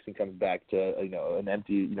 boom, Mixon comes back to, an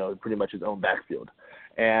empty, pretty much his own backfield.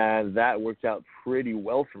 And that worked out pretty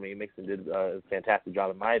well for me. Mixon did a fantastic job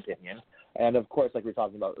in my opinion. And, of course, like we were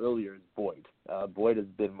talking about earlier, is Boyd. Boyd has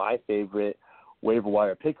been my favorite waiver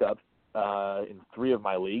wire pickup in 3 of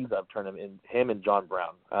my leagues. I've turned him and John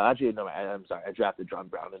Brown. Actually, no, I'm sorry. I drafted John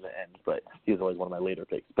Brown in the end, but he was always one of my later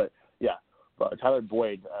picks. But, yeah, Tyler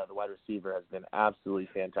Boyd, the wide receiver, has been absolutely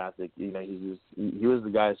fantastic. He was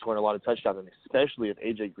the guy scoring a lot of touchdowns, and especially if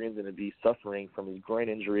A.J. Green's going to be suffering from his groin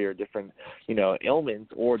injury or different,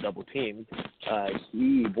 ailments or double teams,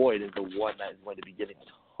 Boyd, is the one that is going to be getting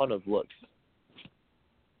a ton of looks.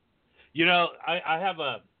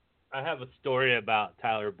 I have a story about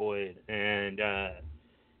Tyler Boyd, and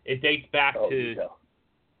it dates back to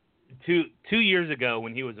 2 years ago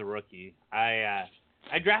when he was a rookie. I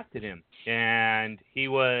drafted him, and he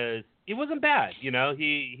wasn't bad.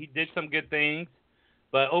 He did some good things,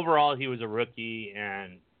 but overall he was a rookie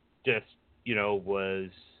and just was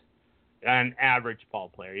an average ball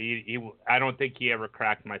player. I don't think he ever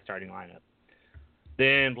cracked my starting lineup.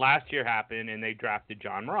 Then last year happened, and they drafted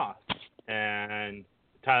John Ross, and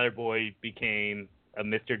Tyler Boyd became a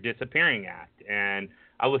Mr. Disappearing Act, and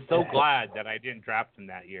I was so glad that I didn't draft him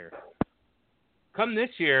that year. Come this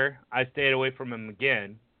year, I stayed away from him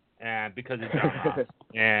again, and because of John Ross,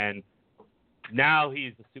 and now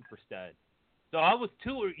he's a super stud. So I was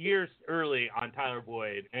 2 years early on Tyler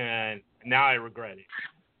Boyd, and now I regret it.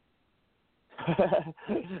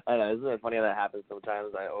 I know, isn't it funny how that happens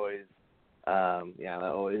sometimes? I always. That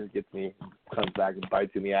always comes back and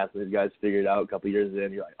bites you in the ass. And these guys figure it out a couple years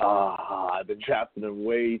in. You're like, I've been drafting him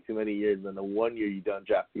way too many years. And then the 1 year you don't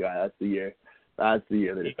draft the guy, that's the year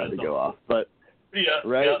they decide to go off. But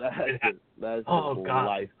right, that's God.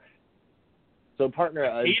 life. So,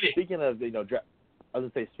 partner, speaking of I was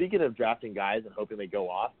going to say, speaking of drafting guys and hoping they go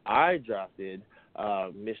off, I drafted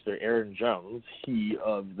Mr. Aaron Jones, he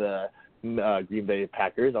of the Green Bay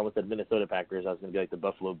Packers. I almost said Minnesota Packers. I was going to be like the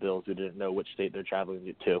Buffalo Bills who didn't know which state they're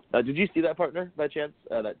traveling to. Did you see that, partner, by chance?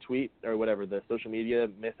 That tweet or whatever, the social media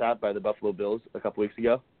mishap by the Buffalo Bills a couple weeks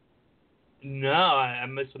ago? No, I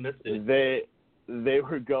must have missed it. They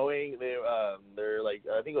were going. They're like,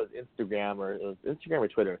 I think it was Instagram or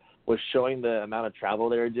Twitter was showing the amount of travel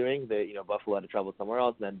they were doing. Buffalo had to travel somewhere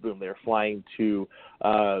else, and then boom, they were flying to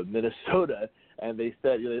Minnesota. And they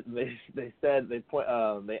said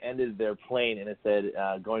they ended their plane and it said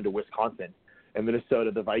going to Wisconsin. And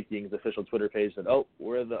Minnesota, the Vikings official Twitter page said, "Oh,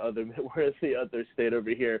 where's the other state over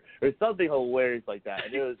here?" Or something hilarious like that.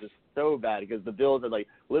 And it was just so bad because the Bills had like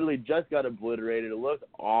literally just got obliterated. It looked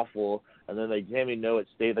awful. And then they didn't even know which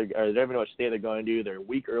state they don't even know which state they're going to. They're a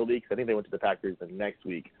week early because I think they went to the Packers the next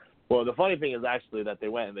week. Well, the funny thing is actually that they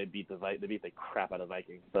went and they beat the crap out of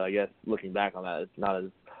Vikings. So I guess looking back on that, it's not as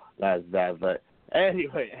bad. But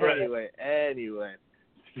anyway.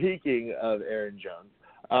 Speaking of Aaron Jones,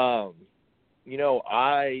 I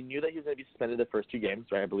knew that he was going to be suspended the first 2 games,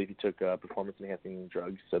 right? I believe he took performance-enhancing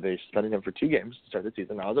drugs, so they suspended him for 2 games to start the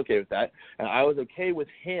season. I was okay with that, and I was okay with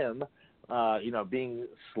him, being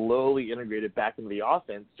slowly integrated back into the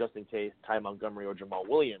offense just in case Ty Montgomery or Jamal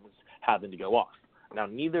Williams happened to go off. Now,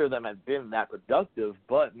 neither of them have been that productive,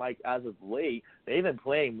 but, Mike, as of late, they've been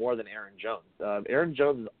playing more than Aaron Jones. Aaron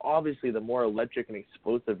Jones is obviously the more electric and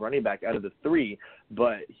explosive running back out of the 3,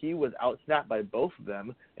 but he was outsnapped by both of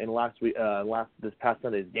them in this past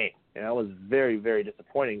Sunday's game. And that was very, very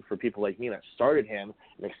disappointing for people like me that started him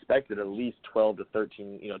and expected at least 12 to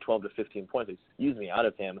 15 points, out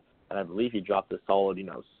of him. And I believe he dropped a solid,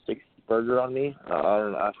 6 burger on me.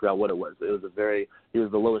 I forgot what it was. He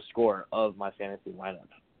was the lowest score of my fantasy lineup.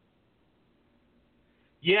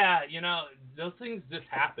 Yeah, those things just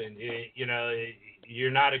happen.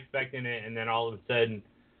 You're not expecting it, and then all of a sudden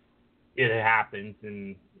it happens.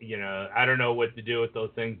 And, I don't know what to do with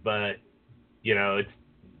those things, but,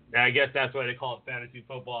 I guess that's why they call it fantasy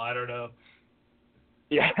football. I don't know.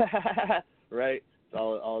 Yeah, right. It's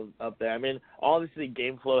all up there. I mean, obviously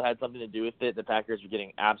game flow had something to do with it. The Packers were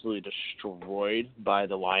getting absolutely destroyed by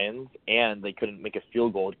the Lions, and they couldn't make a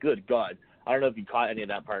field goal. Good God. I don't know if you caught any of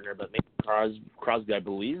that, partner, but Crosby, I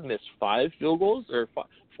believe, missed 5 field goals or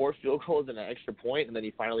 4 field goals and an extra point, and then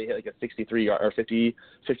he finally hit like a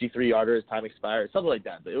 53-yarder as time expired, something like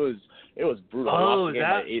that. But it was brutal. Oh, They lost the game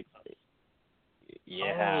by 8.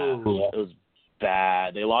 Yeah, It was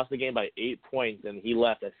bad. They lost the game by 8 points, and he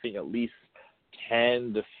left, I think, at least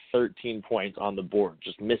 10 to 13 points on the board,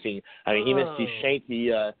 just missing. I mean, he shanked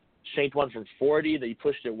one from 40, then he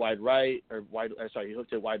pushed it he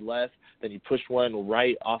hooked it wide left, then he pushed one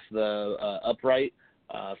right off the upright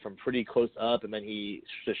from pretty close up, and then he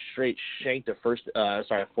just straight shanked a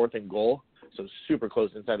 4th and goal, so super close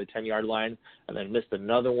inside the 10-yard line, and then missed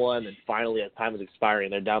another one, and finally, as time was expiring,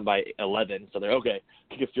 they're down by 11, so they're okay,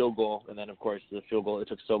 kick a field goal, and then, of course, the field goal, it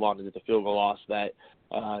took so long to get the field goal off that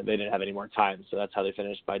they didn't have any more time, so that's how they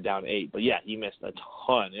finished by down 8. But, yeah, he missed a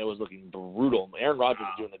ton. It was looking brutal. Aaron Rodgers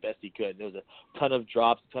was doing the best he could. There was a ton of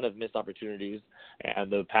drops, a ton of missed opportunities,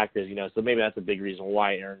 and the Packers, so maybe that's a big reason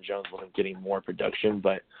why Aaron Jones wasn't getting more production,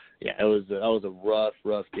 but yeah, that was a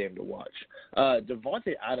rough game to watch.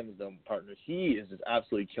 Davante Adams, though, partner, he is just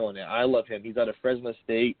absolutely killing it. I love him. He's out of Fresno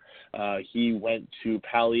State. He went to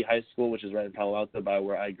Pali High School, which is right in Palo Alto, by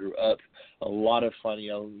where I grew up. A lot of fun,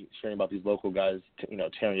 sharing about these local guys,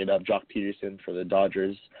 tearing it up. Jock Peterson for the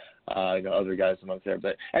Dodgers. Other guys amongst there.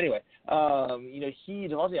 But anyway,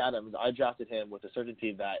 Davante Adams, I drafted him with the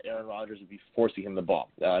certainty that Aaron Rodgers would be forcing him the ball.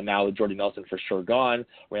 Now with Jordy Nelson for sure gone,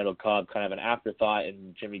 Randall Cobb kind of an afterthought,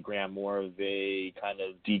 and Jimmy Graham more of a kind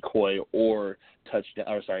of decoy or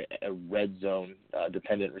a red zone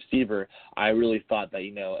dependent receiver. I really thought that,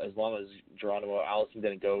 as long as Geronimo Allison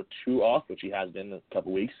didn't go too off, which he has been a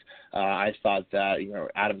couple weeks, I thought that,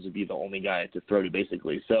 Adams would be the only guy to throw to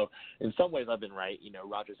basically. So in some ways I've been right.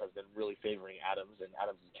 Rodgers has been really favoring Adams, and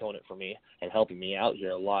Adams is killing it for me and helping me out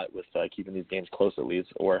here a lot with keeping these games close at least,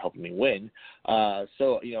 or helping me win.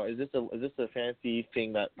 So is this a fantasy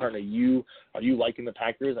thing that, partner, are you liking the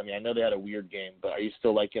Packers? I mean, I know they had a weird game, but are you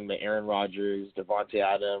still liking the Aaron Rodgers, Davante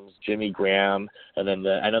Adams, Jimmy Graham, and then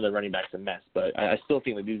I know the running back's a mess, but I still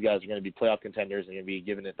think that these guys are going to be playoff contenders and going to be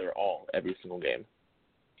giving it their all every single game.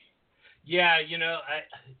 Yeah,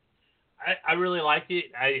 I really liked it.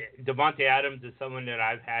 Davante Adams is someone that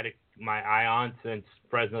I've had my eye on since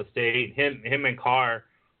Fresno State. Him and Carr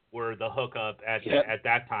were the hookup at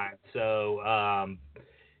that time. So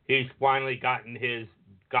he's finally gotten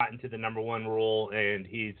to the number 1 role, and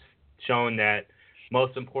he's shown that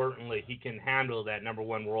most importantly, he can handle that number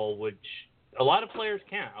one role, which a lot of players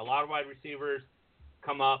can't. A lot of wide receivers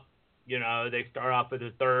come up, they start off as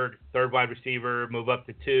a third wide receiver, move up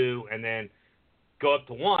to 2, and then go up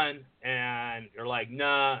to 1, and you're like,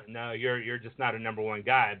 no, you're just not a number one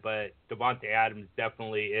guy. But Davante Adams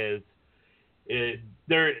definitely is.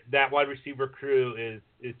 That wide receiver crew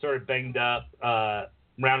is sort of banged up.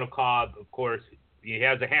 Randall Cobb, of course, he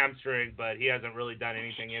has a hamstring, but he hasn't really done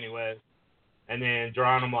anything anyway. And then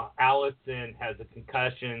Geronimo Allison has a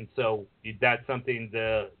concussion, so that's something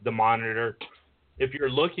to monitor. If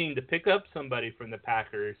you're looking to pick up somebody from the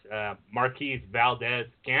Packers, Marquise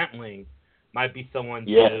Valdez-Scantling might be someone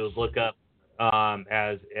to look up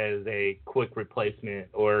as a quick replacement,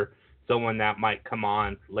 or someone that might come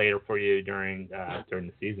on later for you during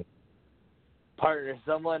the season. Partner,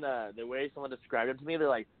 the way someone described it to me, they're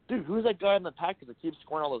like, dude, who's that guy in the Packers that keeps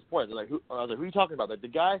scoring all those points? They're like, who are you talking about? Like, the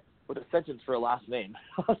guy with a sentence for a last name.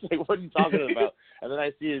 I was like, what are you talking about? And then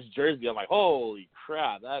I see his jersey. I'm like, holy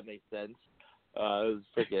crap, that makes sense. It was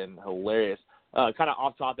freaking hilarious. Kind of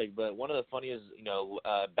off topic, but one of the funniest,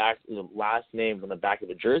 last names on the back of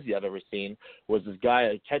a jersey I've ever seen was this guy,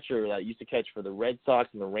 a catcher that used to catch for the Red Sox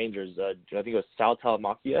and the Rangers. I think it was Sal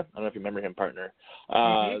Talamacchia. I don't know if you remember him, partner.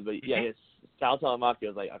 But yeah, Sal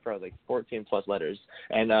Talamacchia was I forgot, it was 14 plus letters.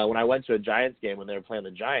 And when I went to a Giants game when they were playing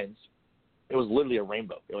the Giants, it was literally a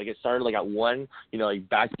rainbow. It started at one,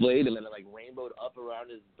 back blade, and then it rainbowed up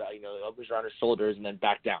around his, up around his shoulders, and then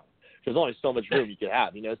back down. There's only so much room you could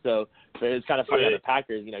have, so it's kind of funny on the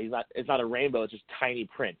Packers, it's not a rainbow, it's just tiny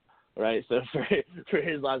print, right? So for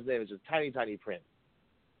his last name, it's just tiny print.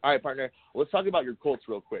 All right, partner, let's talk about your Colts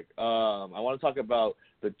real quick. I want to talk about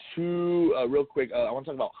the two real quick. I want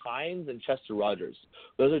to talk about Hines and Chester Rogers.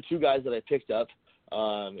 Those are two guys that I picked up.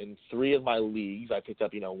 In 3 of my leagues, I picked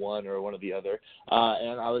up, one or one or the other.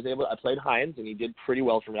 And I played Hines, and he did pretty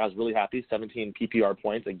well for me. I was really happy, 17 PPR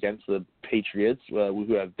points against the Patriots,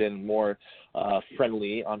 who have been more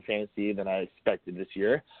friendly on fantasy than I expected this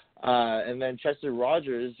year. And then Chester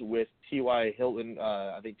Rogers with T.Y. Hilton.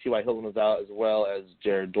 I think T.Y. Hilton was out as well as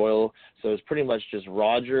Jared Doyle. So it was pretty much just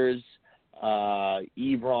Rogers,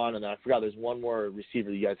 Ebron, and I forgot there's one more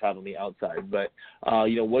receiver you guys have on the outside. But,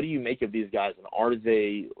 what do you make of these guys, and are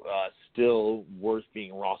they still worth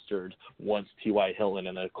being rostered once T.Y. Hilton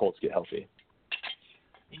and the Colts get healthy?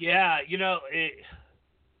 Yeah,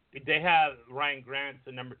 they have Ryan Grant,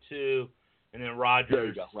 the number 2, and then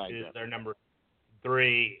Rogers is their number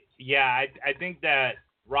 3. Yeah, I think that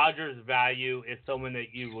Rogers' value is someone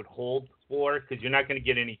that you would hold for, because you're not going to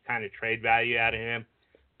get any kind of trade value out of him.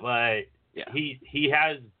 But yeah, he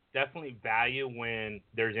has definitely value when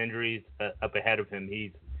there's injuries up ahead of him.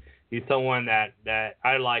 He's someone that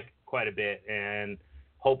I like quite a bit, and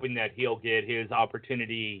hoping that he'll get his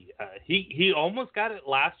opportunity. He almost got it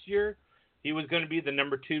last year. He was going to be the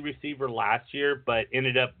number 2 receiver last year, but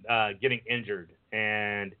ended up getting injured,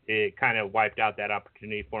 and it kind of wiped out that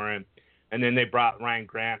opportunity for him. And then they brought Ryan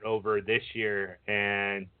Grant over this year,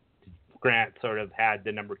 and Grant sort of had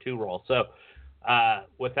the number 2 role. So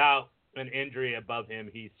without an injury above him,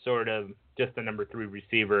 he's sort of just a number 3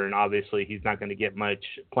 receiver, and obviously he's not going to get much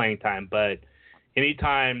playing time. But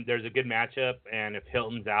anytime there's a good matchup, and if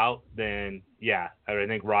Hilton's out, then yeah, I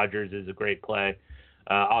think Rogers is a great play.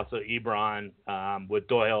 Also, Ebron, with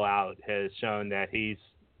Doyle out, has shown that he's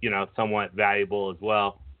somewhat valuable as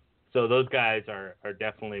well. So those guys are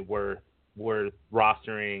definitely worth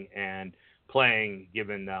rostering and playing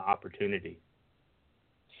given the opportunity.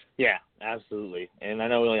 Yeah, absolutely. And I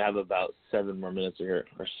know we only have about 7 more minutes here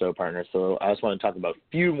or so, partner. So I just want to talk about a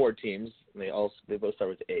few more teams. They both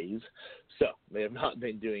start with A's. So they have not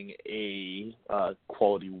been doing a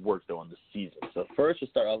quality work, though, on the season. So first, we'll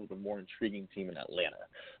start off with a more intriguing team in Atlanta.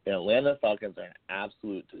 The Atlanta Falcons are an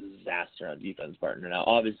absolute disaster on defense, partner. Now,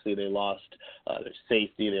 obviously, they lost their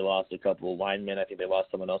safety. They lost a couple of linemen. I think they lost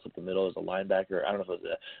someone else up the middle as a linebacker. I don't know if it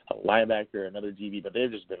was a linebacker or another DB, but they've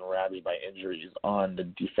just been ravaged by injuries on the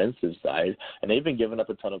defensive side, and they've been giving up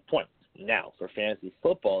a ton of points. Now, for fantasy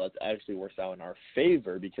football, that actually works out in our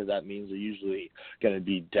favor, because that means they're usually going to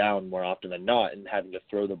be down more often than not and having to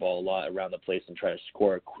throw the ball a lot around the place and try to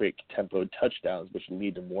score quick tempo touchdowns, which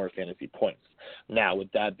lead to more fantasy points. Now,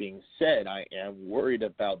 with that being said, I am worried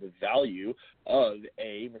about the value of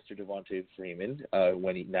A, Mr. Devontae Freeman,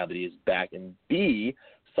 now that he is back, and B,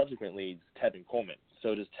 subsequently Tevin Coleman.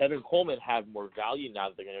 So does Tevin Coleman have more value now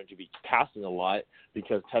that they're going to be passing a lot,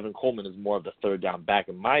 because Tevin Coleman is more of the third down back,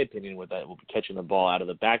 in my opinion, with that will be catching the ball out of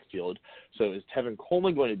the backfield. So is Tevin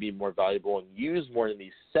Coleman going to be more valuable and used more in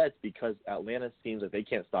these sets, because Atlanta seems like they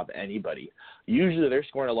can't stop anybody? Usually they're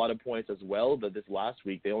scoring a lot of points as well, but this last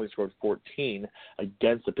week they only scored 14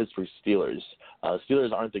 against the Pittsburgh Steelers.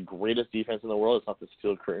 Steelers aren't the greatest defense in the world. It's not the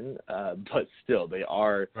steel curtain, but still they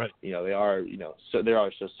are, right. So they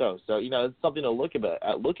are so. So, it's something to look at,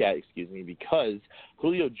 because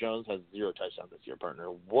Julio Jones has 0 touchdowns this year, partner.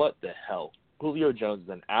 What the hell? Julio Jones is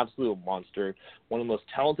an absolute monster, one of the most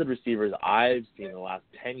talented receivers I've seen in the last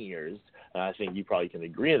 10 years. And I think you probably can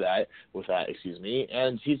agree with that,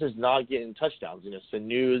 and he's just not getting touchdowns.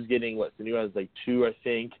 Sanu is getting Sanu has like 2, I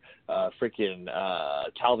think.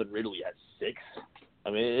 Calvin Ridley has 6. I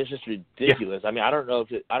mean, it's just ridiculous. Yeah. I mean, I don't know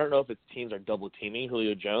if its teams are double teaming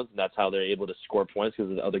Julio Jones, and that's how they're able to score points,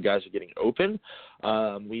 because the other guys are getting open.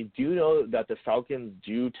 We do know that the Falcons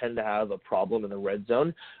do tend to have a problem in the red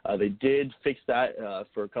zone. They did fix that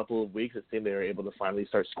for a couple of weeks. It seemed they were able to finally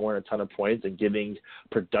start scoring a ton of points and getting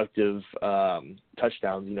productive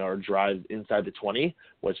touchdowns, or drives inside the 20,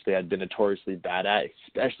 which they had been notoriously bad at,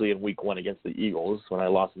 especially in week 1 against the Eagles, when I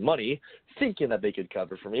lost money thinking that they could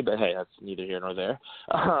cover for me. But hey, that's neither here nor there.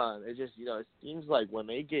 It just, it seems like when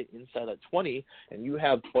they get inside that 20 and you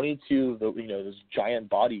have 22, those giant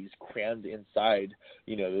bodies crammed inside,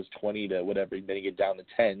 those 20 to whatever, then you get down to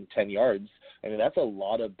 10 yards. I mean, that's a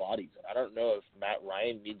lot of bodies. And I don't know if Matt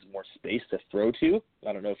Ryan needs more space to throw to.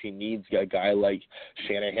 I don't know if he needs a guy like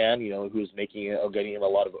Shanahan, who's getting him a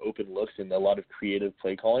lot of open looks and a lot of creative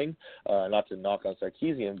play calling. Not to knock on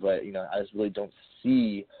Sarkisian, but, I just really don't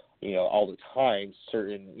see all the time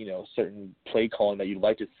certain play calling that you'd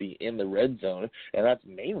like to see in the red zone, and that's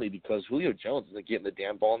mainly because Julio Jones isn't getting the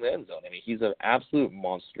damn ball in the end zone. I mean, he's an absolute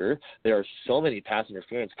monster. There are so many pass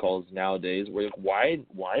interference calls nowadays where why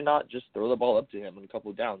not just throw the ball up to him in a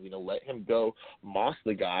couple of downs? Let him go moss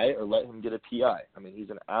the guy or let him get a PI. I mean,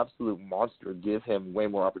 he's an absolute monster. Give him way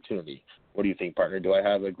more opportunity. What do you think, partner? Do I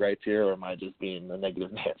have a gripe here, or am I just being a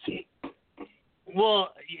negative Nancy?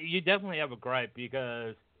 Well, you definitely have a gripe,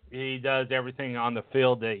 because he does everything on the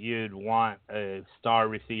field that you'd want a star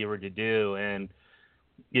receiver to do, and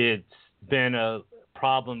it's been a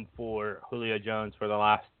problem for Julio Jones for the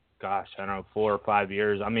last, 4 or 5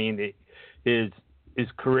 years. I mean, his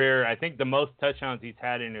career, I think the most touchdowns he's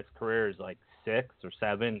had in his career is like 6 or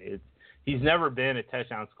 7. He's never been a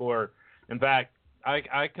touchdown scorer. In fact,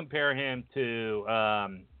 I compare him to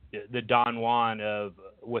the Don Juan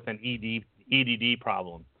with an EDD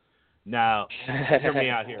problem. Now, hear me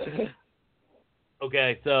out here.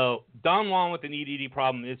 Okay, so Don Juan with an EDD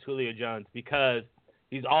problem is Julio Jones, because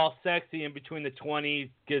he's all sexy in between the 20s,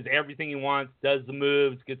 gets everything he wants, does the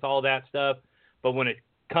moves, gets all that stuff. But when it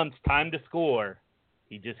comes time to score,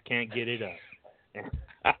 he just can't get it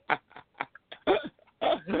up.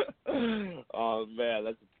 Oh, man,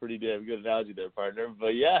 that's a pretty damn good analogy there, partner.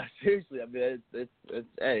 But, yeah, seriously, I mean, it's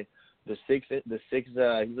hey. The six. He's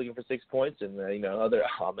looking for 6 points, and other.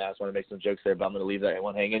 Oh man, I just want to make some jokes there, but I'm going to leave that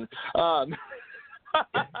one hanging. But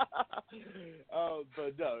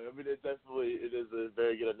no, I mean, it is a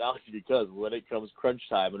very good analogy, because when it comes crunch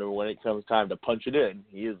time, and when it comes time to punch it in,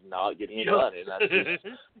 he is not getting it done, and that's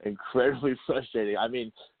just incredibly frustrating. I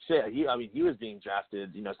mean, he was being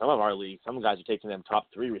drafted. Some of our leagues, some guys are taking him top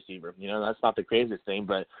 3 receiver. That's not the craziest thing,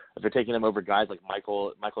 but if they're taking him over guys like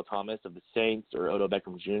Michael Thomas of the Saints or Odell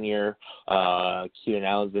Beckham Jr., Keenan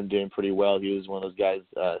Allen's been doing pretty well. He was one of those guys,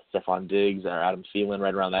 Stephon Diggs or Adam Thielen,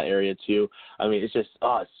 right around that area too. I mean, it's just,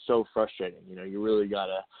 it's so frustrating. You really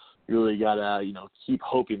gotta, keep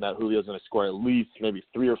hoping that Julio's going to score at least maybe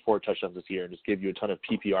 3 or 4 touchdowns this year and just give you a ton of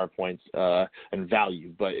PPR points and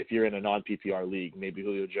value. But if you're in a non-PPR league, maybe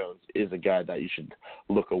Julio Jones is a guy that you should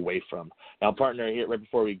look away from. Now, partner, here right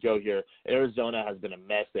before we go here, Arizona has been a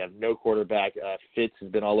mess. They have no quarterback. Fitz has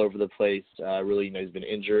been all over the place. Really, he's been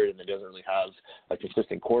injured, and they doesn't really have a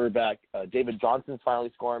consistent quarterback. David Johnson's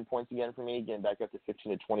finally scoring points again for me, getting back up to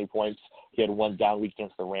 15 to 20 points. He had one down week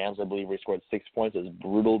against the Rams, I believe, where he scored 6 points. It was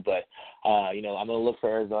brutal, but I'm going to look for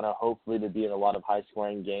Arizona, hopefully, to be in a lot of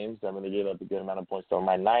high-scoring games. I'm going to give up a good amount of points to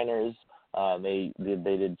my Niners. They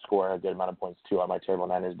did score a good amount of points, too, on my terrible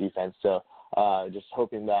Niners defense. So just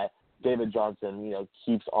hoping that David Johnson,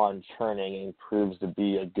 keeps on churning and proves to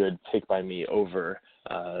be a good pick by me over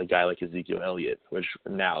a guy like Ezekiel Elliott, which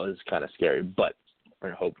now is kind of scary. But we're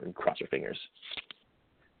going to hope and cross our fingers.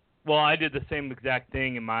 Well, I did the same exact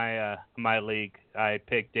thing in my league. I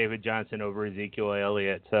picked David Johnson over Ezekiel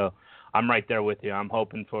Elliott, so I'm right there with you. I'm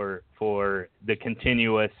hoping for the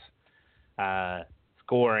continuous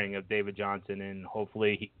scoring of David Johnson, and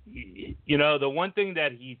hopefully, the one thing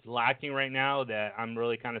that he's lacking right now that I'm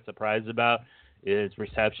really kind of surprised about is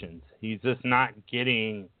receptions. He's just not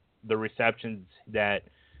getting the receptions that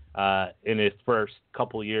in his first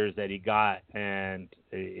couple years that he got, and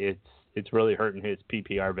it's really hurting his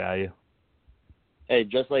PPR value. Hey,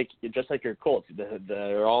 just like your Colts,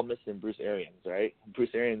 they're all missing Bruce Arians, right? Bruce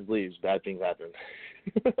Arians leaves, bad things happen.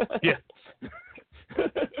 Yeah.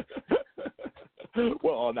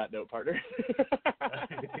 Well, on that note, partner.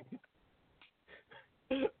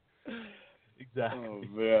 Exactly. Oh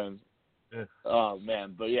man. Yeah. Oh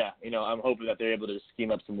man, but yeah, I'm hoping that they're able to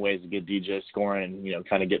scheme up some ways to get DJ scoring and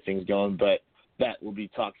kind of get things going. But that will be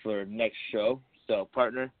talked for next show. So,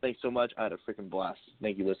 partner, thanks so much. I had a freaking blast.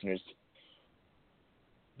 Thank you, listeners.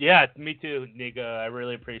 Yeah, me too, Nico. I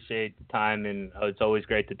really appreciate the time, and it's always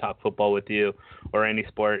great to talk football with you or any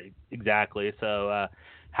sport exactly. So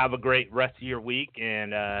have a great rest of your week,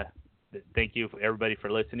 and thank you, everybody, for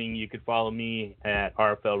listening. You can follow me at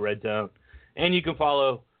RFL Red Zone, and you can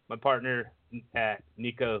follow my partner at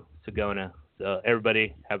Neiko Sigona. So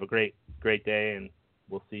everybody have a great day, and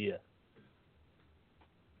we'll see you.